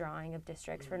new redrawing of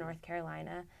districts for North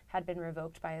Carolina had been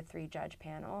revoked by a 3-judge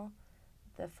panel,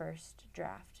 the first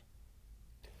draft.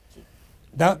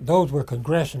 Those were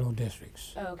congressional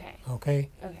districts. Oh, okay. Okay?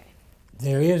 Okay.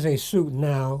 There is a suit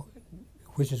now,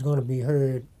 which is going to be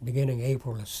heard beginning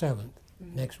April the 7th,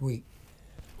 next week,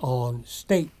 on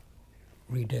state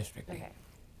redistricting. Okay.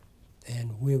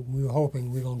 And we're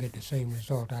hoping we're going to get the same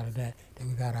result out of that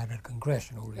we got out of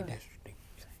congressional redistricting.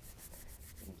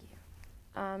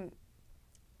 Thank you.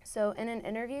 So in an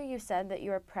interview, you said that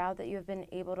you are proud that you have been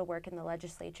able to work in the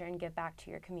legislature and give back to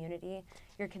your community.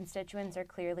 Your constituents are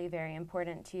clearly very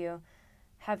important to you.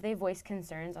 Have they voiced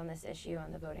concerns on this issue,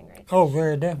 on the voting rights? Oh,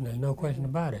 very definitely, no question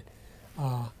about it.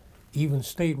 Even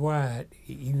statewide,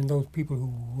 even those people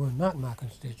who were not my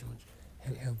constituents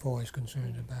have voiced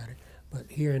concerns about it. But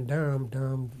here in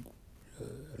Durham,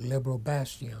 liberal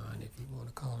bastion, if you want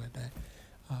to call it that,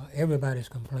 everybody's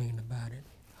complained about it.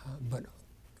 But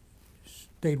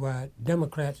statewide,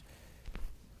 Democrats,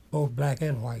 both black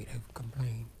and white, have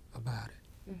complained about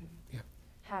it. Mm-hmm. Yeah.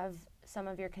 Have some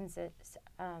of your constituents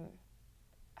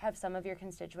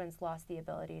lost the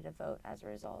ability to vote as a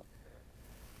result?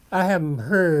 I haven't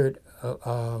heard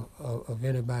of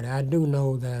anybody. I do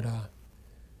know that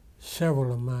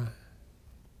several of my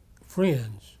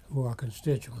friends who are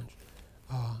constituents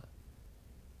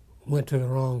went to the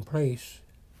wrong place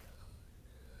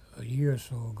a year or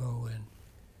so ago, and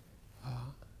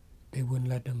they wouldn't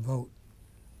let them vote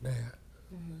there,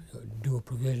 do a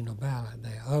provisional ballot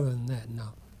there. Other than that,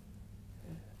 no.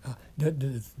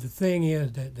 The thing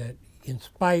is that in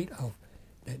spite of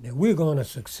that we're going to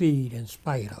succeed in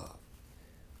spite of.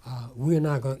 We're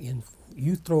not going.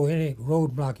 You throw any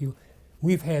roadblock.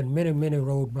 We've had many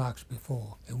roadblocks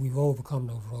before, and we've overcome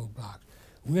those roadblocks.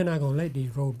 We're not going to let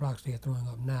these roadblocks they're throwing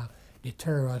up now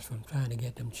deter us from trying to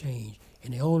get them changed.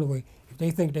 And the only way, if they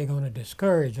think they're going to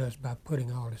discourage us by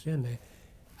putting all this in there,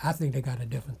 I think they got a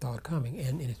different thought coming,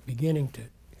 and it's beginning to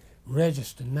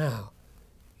register now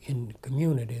in the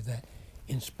community that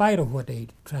in spite of what they're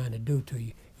trying to do to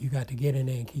you, you got to get in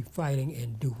there and keep fighting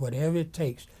and do whatever it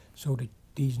takes so that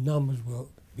these numbers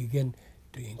will begin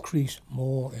to increase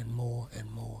more and more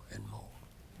and more and more.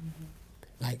 Mm-hmm.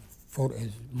 Like,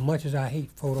 as much as I hate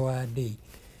photo ID,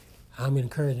 I'm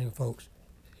encouraging folks,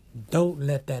 don't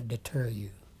let that deter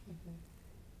you.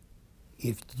 Mm-hmm.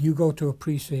 if you go to a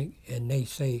precinct and they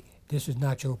say, this is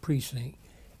not your precinct,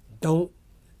 don't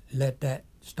let that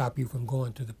stop you from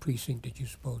going to the precinct that you're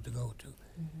supposed to go to.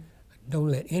 Don't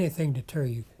let anything deter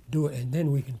you. Do it, and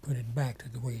then we can put it back to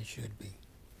the way it should be.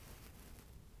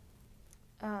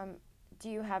 Do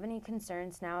you have any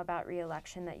concerns now about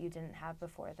re-election that you didn't have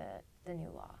before the new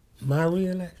law? My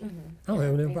re-election? I don't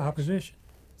have any opposition.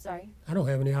 Sorry? I don't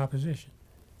have any opposition.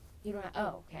 You don't have,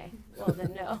 oh, okay. Well,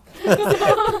 then no.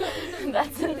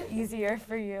 That's easier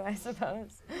for you, I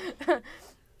suppose.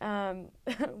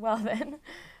 Well then,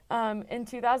 in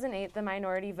 2008, the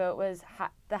minority vote was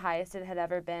the highest it had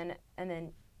ever been, and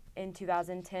then in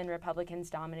 2010,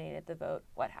 Republicans dominated the vote.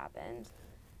 What happened?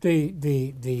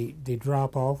 The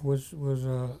drop off was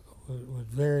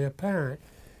very apparent,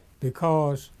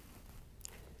 because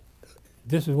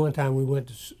this is one time we went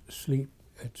to sleep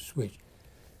at the switch.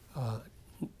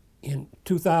 In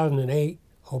 2008,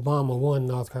 Obama won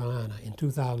North Carolina. In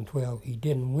 2012, he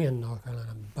didn't win North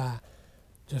Carolina by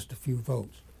just a few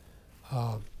votes.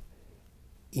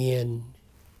 In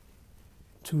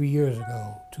 2 years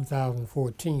ago,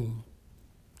 2014,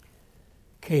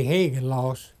 Kay Hagan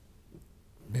lost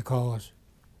because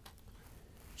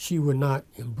she would not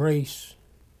embrace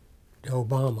the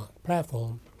Obama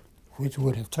platform, which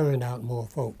would have turned out more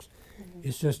folks.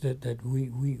 It's just that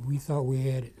we thought we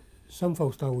had it. Some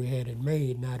folks thought we had it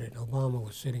made now that Obama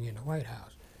was sitting in the White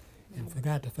House, and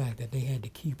forgot the fact that they had to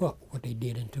keep up what they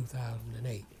did in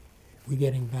 2008. We're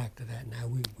getting back to that now.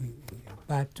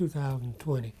 By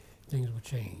 2020, things will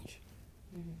change.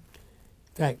 In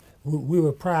fact, we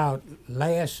were proud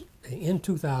in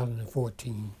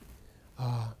 2014,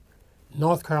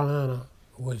 North Carolina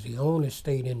was the only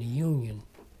state in the Union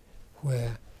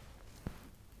where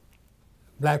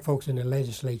black folks in the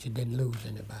legislature didn't lose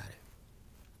anybody.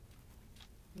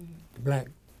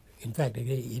 In fact,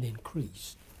 it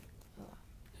increased.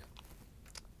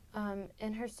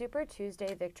 In her Super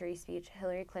Tuesday victory speech,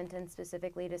 Hillary Clinton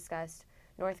specifically discussed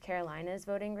North Carolina's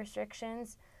voting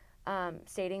restrictions,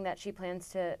 stating that she plans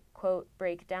to, quote,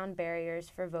 break down barriers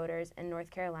for voters in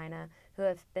North Carolina who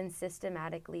have been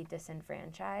systematically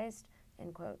disenfranchised,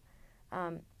 end quote.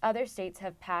 Other states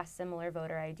have passed similar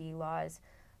voter ID laws,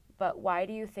 but why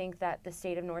do you think that the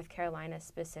state of North Carolina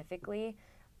specifically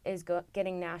is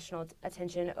getting national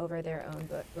attention over their own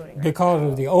voting rights? Because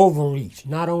of the overreach,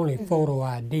 not only photo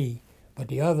ID, but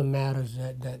the other matters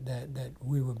that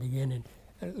we were beginning,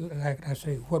 like I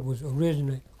say, what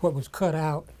was cut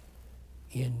out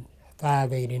in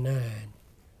 589.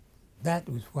 That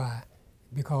was why,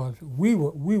 because we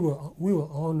were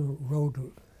on the road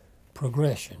to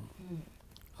progression.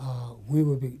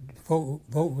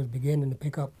 Vote was beginning to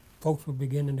pick up. Folks were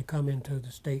beginning to come into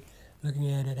the state,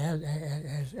 looking at it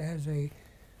as a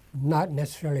not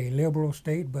necessarily a liberal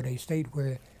state, but a state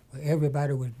where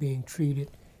everybody was being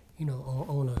treated,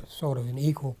 on a sort of an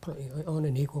equal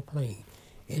plane.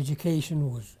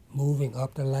 Education was moving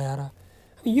up the ladder.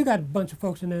 I mean, you got a bunch of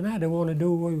folks in there now that want to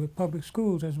do away with public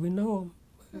schools as we know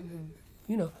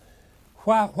them.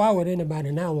 Why would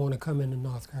anybody now want to come into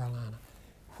North Carolina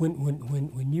when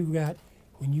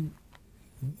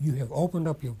you have opened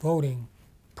up your voting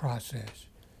process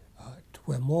to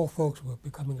where more folks were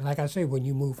becoming, like I say, when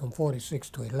you move from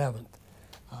 46th to 11th,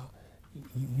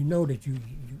 you know that you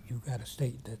got a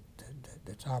state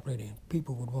that's operating.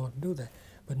 People would want to do that,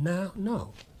 but now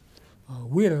no,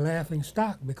 we're the laughing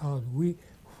stock because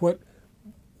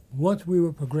once we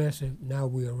were progressive, now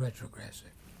we are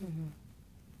retrogressive.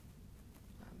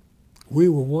 We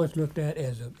were once looked at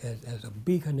as a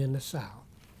beacon in the South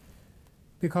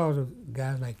because of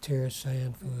guys like Terry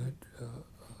Sanford,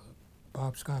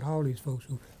 Bob Scott, all these folks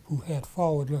who had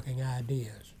forward-looking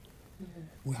ideas.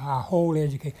 Our whole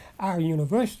education, our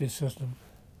university system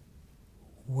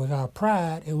was our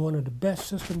pride, and one of the best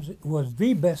systems, was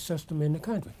the best system in the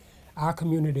country. Our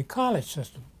community college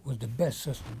system was the best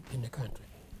system in the country.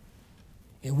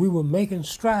 And we were making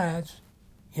strides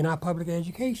in our public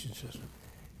education system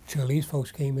till these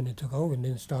folks came in and took over and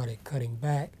then started cutting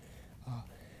back.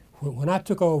 When I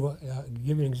took over,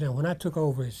 give you an example, when I took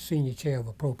over as senior chair of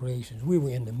appropriations, we were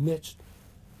in the midst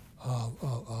of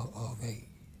a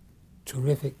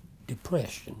terrific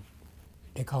depression.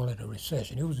 They call it a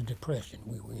recession. It was a depression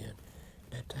we were in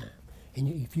at that time. And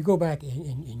if you go back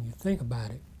and you think about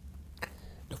it,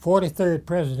 the 43rd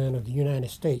president of the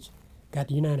United States got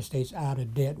the United States out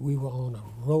of debt. We were on a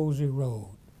rosy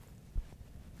road.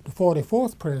 The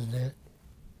 44th president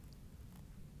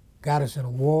got us in a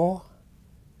war,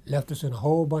 left us in a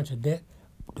whole bunch of debt.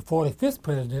 The 45th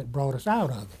president brought us out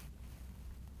of it.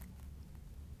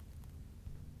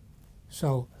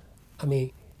 So, I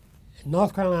mean,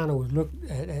 North Carolina was looked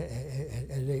at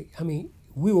as a, I mean,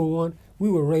 we were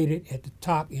rated at the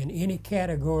top in any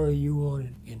category you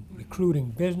wanted, in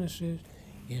recruiting businesses,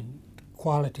 in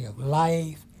quality of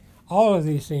life, all of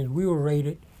these things, we were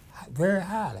rated very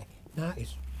highly. Now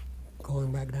it's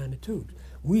going back down the tubes.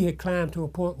 We had climbed to a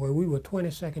point where we were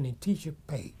 22nd in teacher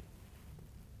pay.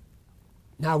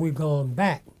 Now we've gone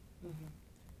back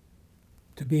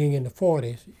to being in the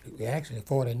 40s, actually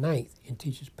 49th in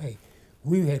teachers' pay.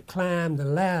 We had climbed the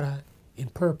ladder in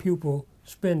per pupil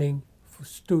spending for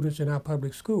students in our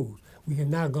public schools. We have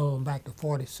now gone back to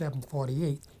 47th,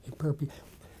 48th in per pupil.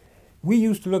 We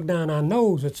used to look down our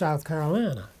nose at South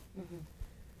Carolina.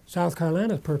 South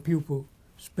Carolina's per pupil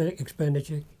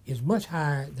expenditure is much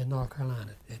higher than North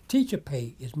Carolina. The teacher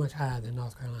pay is much higher than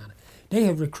North Carolina. They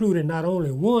have recruited not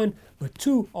only one, but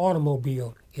two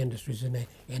automobile industries in there,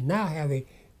 and now have a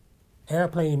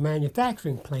airplane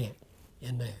manufacturing plant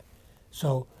in there.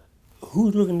 So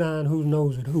who's looking down whose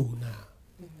nose at who now?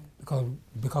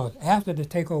 Because after the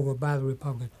takeover by the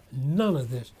Republicans, none of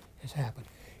this has happened.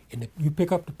 And if you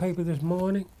pick up the paper this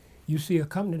morning, you see a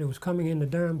company that was coming into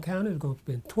Durham County is going to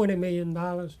spend $20 million,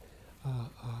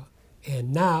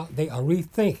 and now they are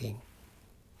rethinking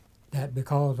that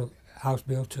because of House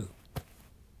Bill 2.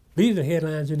 These are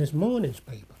headlines in this morning's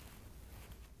paper.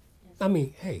 I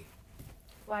mean, hey.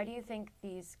 Why do you think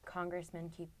these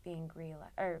congressmen keep being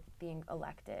being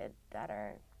elected that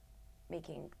are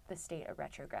making the state a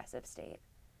retrogressive state?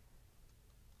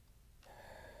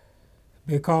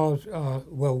 Because,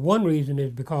 well, one reason is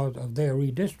because of their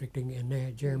redistricting and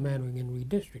their gerrymandering and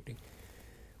redistricting,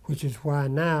 which is why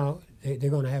now they're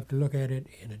going to have to look at it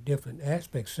in a different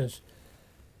aspect since,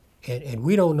 and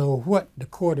we don't know what the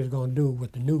court is going to do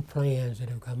with the new plans that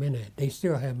have come in there. They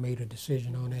still haven't made a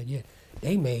decision on that yet.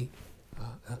 They may,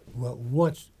 well,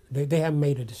 once, they haven't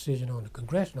made a decision on the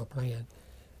congressional plan,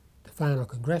 the final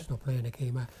congressional plan that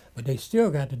came out, but they still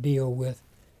got to deal with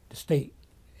the state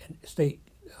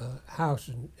House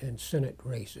and Senate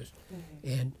races.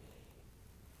 And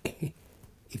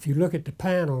if you look at the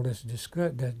panel that's that's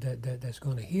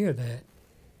going to hear that,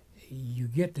 you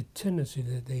get the tendency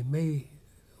that they may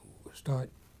start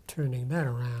turning that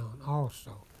around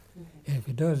also. And if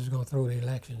it does, it's going to throw the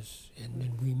elections, and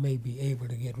then we may be able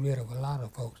to get rid of a lot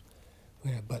of folks.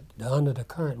 But under the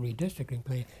current redistricting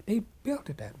plan, they built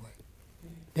it that way.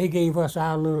 They gave us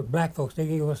our little, black folks, they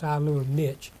gave us our little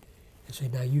niche and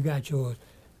said, now you got yours.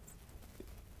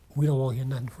 We don't want to hear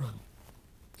nothing from them.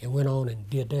 And went on and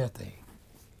did their thing.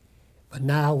 But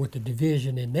now with the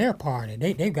division in their party,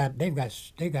 they've got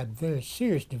very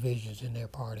serious divisions in their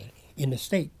party, in the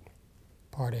state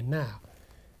party now,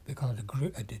 because the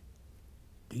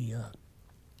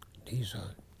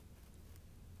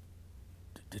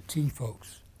Tea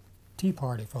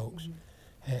Party folks,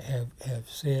 have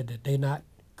said that they're not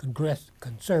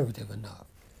conservative enough.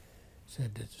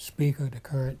 Said that the speaker, the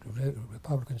current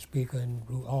Republican speaker, and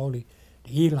all the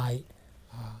elite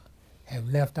have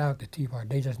left out the Tea Party.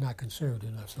 They're just not conservative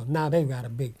enough. So now they've got a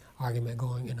big argument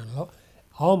going in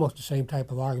almost the same type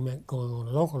of argument going on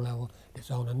the local level that's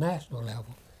on the national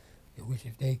level, which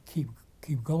if they keep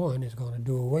going is going to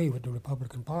do away with the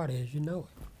Republican Party as you know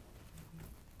it.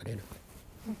 But anyway.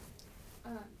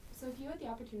 So if you had the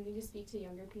opportunity to speak to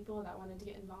younger people that wanted to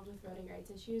get involved with voting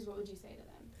rights issues, what would you say to them?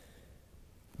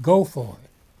 Go for it.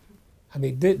 I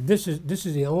mean, this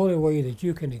is the only way that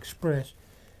you can express.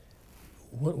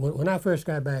 When I first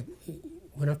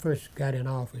got in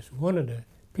office, one of the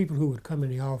people who would come in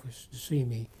the office to see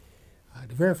me,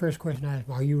 the very first question I asked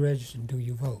them, are you registered and do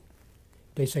you vote?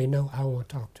 They say, no, I don't want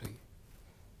to talk to you.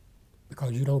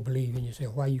 Because you don't believe in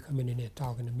yourself. Why are you coming in there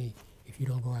talking to me if you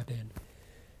don't go out there?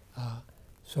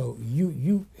 So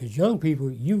you as young people,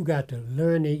 you've got to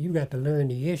learn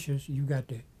the issues. You got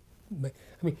to, I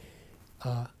mean,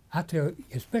 I tell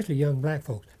especially young black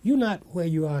folks, you're not where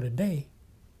you are today.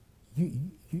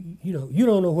 You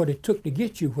don't know what it took to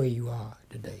get you where you are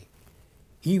today.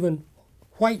 Even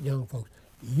white young folks,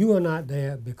 you are not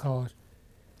there because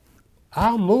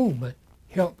our movement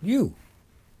helped you.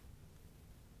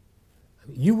 I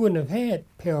mean, you wouldn't have had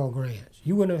Pell Grants.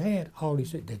 You wouldn't have had all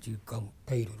these things that you're going to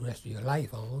pay the rest of your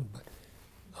life on. But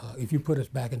if you put us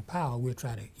back in power, we'll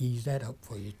try to ease that up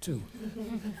for you too.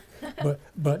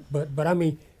 but I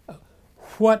mean,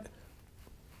 what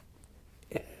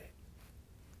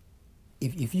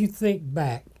if you think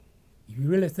back, if you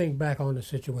really think back on the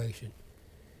situation,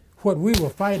 what we were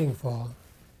fighting for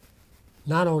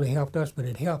not only helped us, but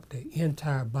it helped the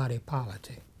entire body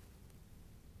politic.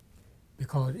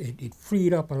 Because it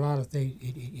freed up a lot of things.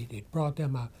 It brought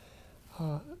them out.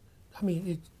 I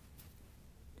mean,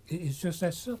 it's just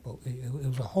that simple. It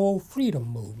was a whole freedom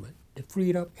movement that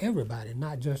freed up everybody,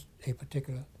 not just a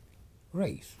particular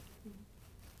race.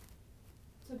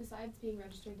 So besides being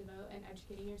registered to vote and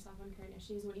educating yourself on current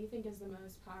issues, what do you think is the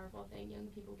most powerful thing young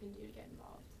people can do to get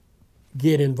involved?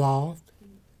 Get involved.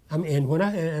 I mean,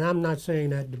 and I'm not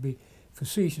saying that to be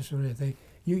facetious or anything.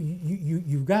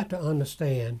 You've got to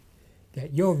understand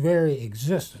that your very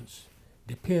existence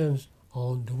depends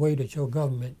on the way that your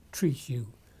government treats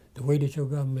you, the way that your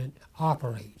government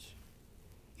operates.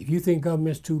 If you think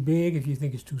government's too big, if you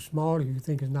think it's too small, if you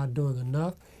think it's not doing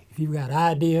enough, if you've got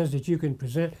ideas that you can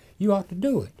present, you ought to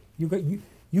do it.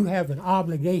 You have an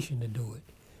obligation to do it,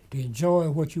 to enjoy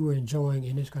what you are enjoying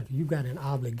in this country. You've got an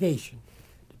obligation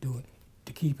to do it,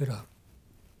 to keep it up.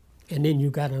 And then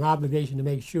you've got an obligation to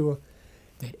make sure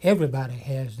that everybody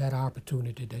has that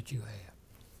opportunity that you have.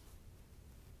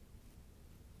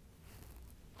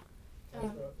 Go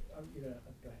ahead.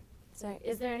 Sorry,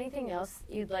 is there anything else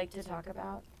you'd like to talk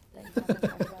about that you haven't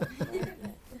talked about? Any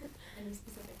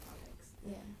specific topics?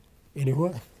 Yeah. Any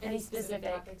what? Any specific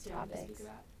topics you want to speak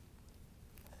about?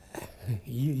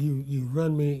 You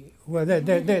run me. Well, I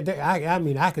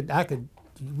mean,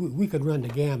 we could run the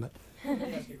gamut. Let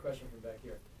me ask you a question from back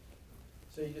here.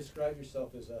 So you describe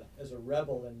yourself as a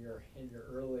rebel in your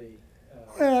early.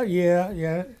 Well,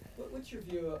 yeah. What's your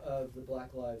view of the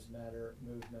Black Lives Matter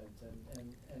movement, and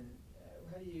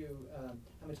how do you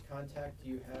how much contact do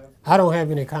you have? I don't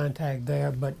have any contact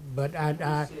there, but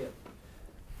I see it?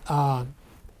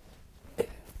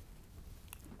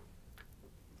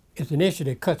 It's an issue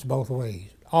that cuts both ways.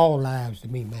 All lives to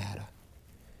me matter,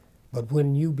 but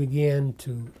when you begin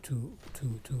when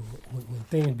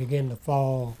things begin to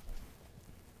fall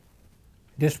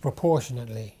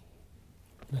disproportionately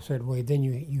in a certain way, then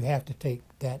you have to take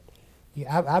that.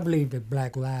 Yeah, I believe that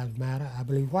Black lives matter. I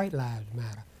believe white lives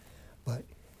matter, but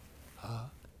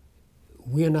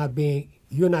you're not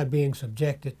being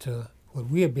subjected to what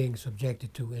we're being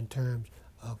subjected to in terms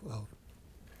of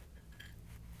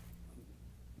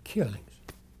killings.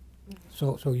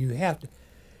 So you have to.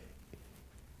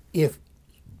 If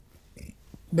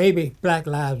maybe Black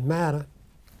Lives Matter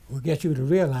will get you to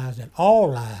realize that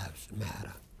all lives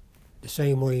matter, the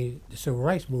same way the Civil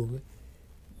Rights Movement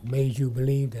made you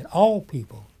believe that all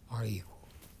people are equal.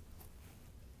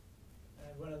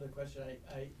 One other question.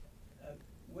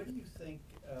 What do you think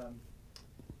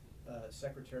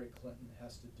Secretary Clinton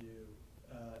has to do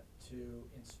to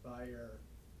inspire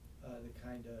the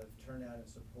kind of turnout and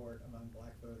support among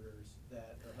black voters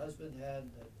that her husband had,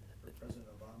 that President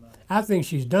Obama? I think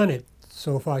she's done it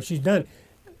so far. She's done it,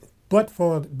 but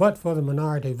for the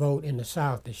minority vote in the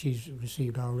South that she's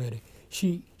received already,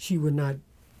 she would not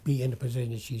be in the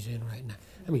position that she's in right now.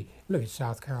 I mean, look at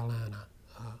South Carolina,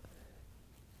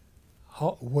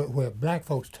 where black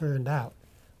folks turned out,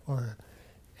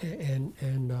 and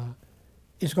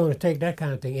it's going to take that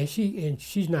kind of thing. And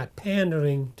she's not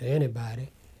pandering to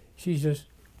anybody. She's just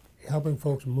helping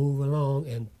folks move along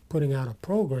and putting out a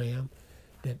program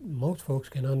that most folks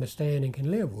can understand and can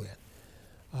live with.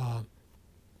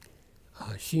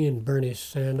 She and Bernie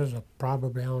Sanders are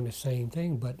probably on the same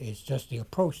thing, but it's just the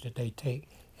approach that they take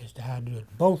as to how to do it.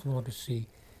 Both want to see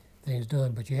things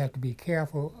done, but you have to be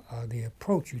careful the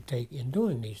approach you take in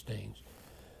doing these things.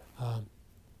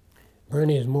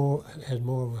 Bernie has more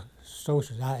of a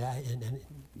socialist. I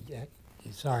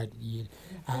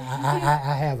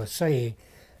have a saying.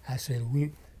 I said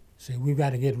we've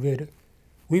got to get rid of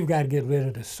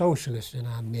the socialists in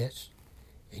our midst,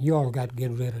 and you all got to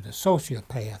get rid of the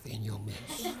sociopath in your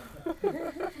midst. Do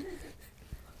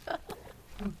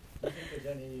you think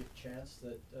there's any chance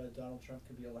that Donald Trump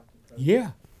could be elected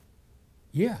president?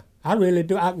 Yeah, I really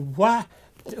do. Why?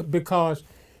 Because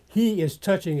he is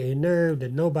touching a nerve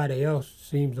that nobody else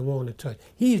seems to want to touch.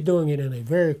 He's doing it in a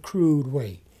very crude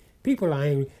way. People are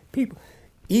angry. People,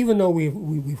 even though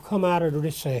we've come out of the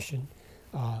recession,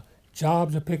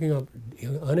 jobs are picking up,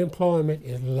 unemployment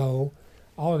is low,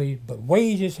 all these, but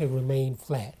wages have remained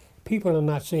flat. People are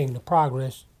not seeing the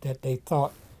progress that they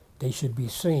thought they should be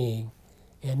seeing,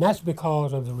 and that's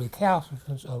because of the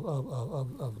recalcitrance of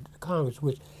the Congress,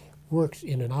 which works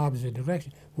in an opposite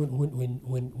direction.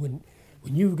 When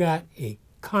you've got a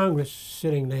Congress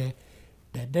sitting there,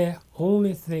 that the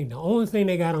only thing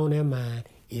they got on their mind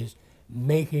is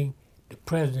making the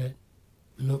president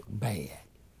look bad.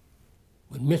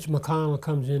 When Mitch McConnell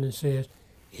comes in and says,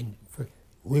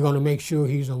 we're going to make sure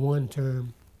he's a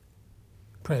one-term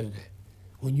president.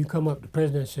 When you come up, the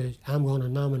president says, I'm going to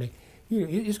nominate.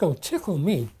 It's going to tickle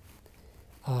me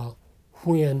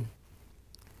when,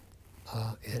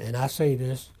 and I say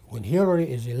this, when Hillary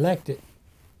is elected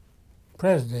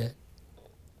president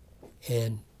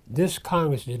and this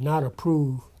Congress did not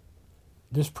approve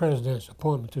this president's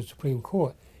appointment to the Supreme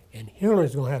Court, and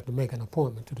Hillary's going to have to make an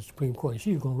appointment to the Supreme Court, and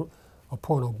she's going to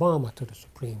appoint Obama to the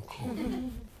Supreme Court.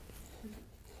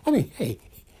 I mean, hey,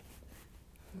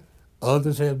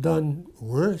 others have done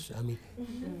worse. I mean,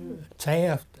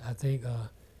 Taft, I think,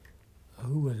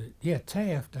 who was it? Yeah,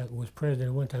 Taft was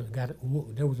president one time.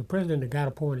 There was a president that got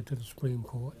appointed to the Supreme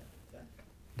Court.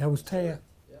 That was Taft.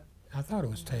 Yeah. I thought it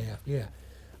was Taft. Yeah,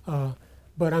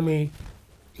 but I mean,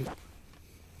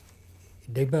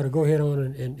 they better go ahead on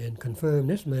and confirm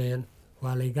this man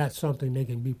while they got something they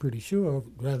can be pretty sure of,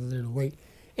 rather than wait.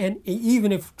 And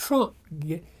even if Trump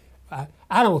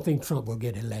I don't think Trump will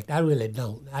get elected. I really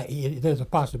don't. There's a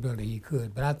possibility he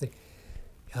could, but I think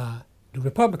the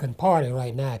Republican Party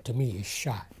right now, to me, is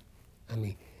shot. I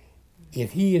mean,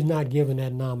 if he is not given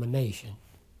that nomination,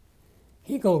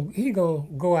 he gonna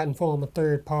go out and form a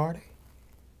third party.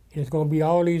 And it's gonna be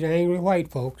all these angry white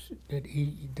folks that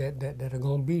are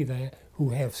gonna be there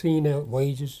who have seen their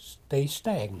wages stay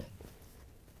stagnant.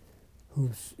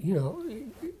 Who's, you know,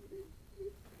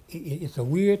 it's a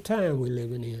weird time we're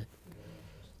living in.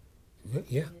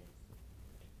 Yeah.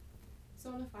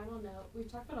 So on a final note,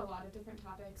 we've talked about a lot of different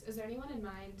topics. Is there anyone in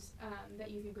mind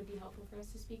that you think would be helpful for us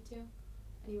to speak to?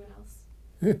 Anyone else?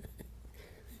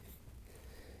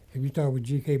 Have you talked with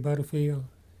G.K. Butterfield,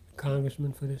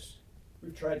 congressman, for this?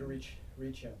 We've tried to reach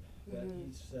him,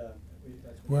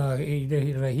 but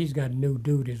he's got new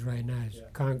duties right now as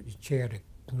Yeah. chair of the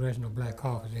Congressional Black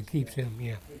Caucus. It keeps him,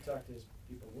 yeah. We've talked to his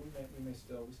people. We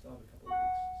still have a couple of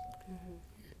weeks. So.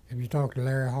 Have you talked to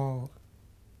Larry Hall?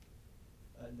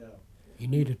 No. You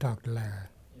need to talk to Larry.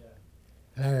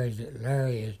 Yeah.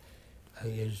 Larry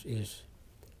is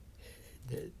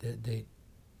the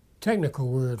technical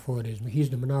word for it is he's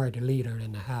the minority leader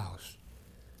in the House,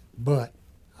 but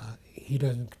he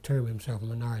doesn't term himself a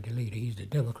minority leader. He's the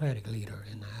Democratic leader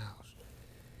in the House.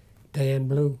 Dan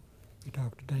Blue, you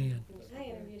talked to Dan? I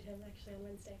interviewed him actually on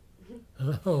Wednesday.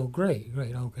 Oh, great,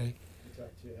 okay. We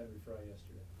talked to Henry Fry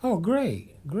yesterday. Oh,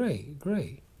 great.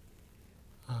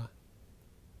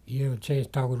 You have a chance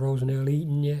to talk with Rosanelle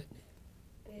Eaton yet?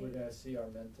 We're going to see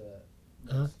Armenta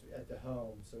at the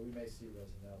home, so we may see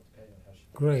Rosanelle depending on how she.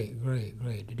 Great.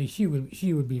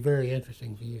 She would be very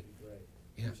interesting for you. That'd be great.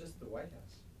 Yeah. It was just the White House.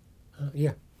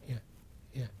 Yeah.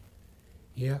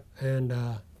 And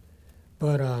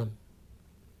but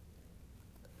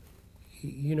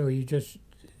you know, you just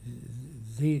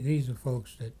these are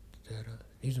folks that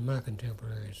these are my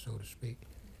contemporaries, so to speak.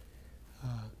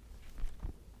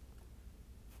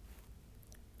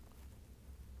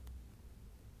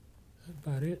 That's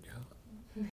about it, y'all.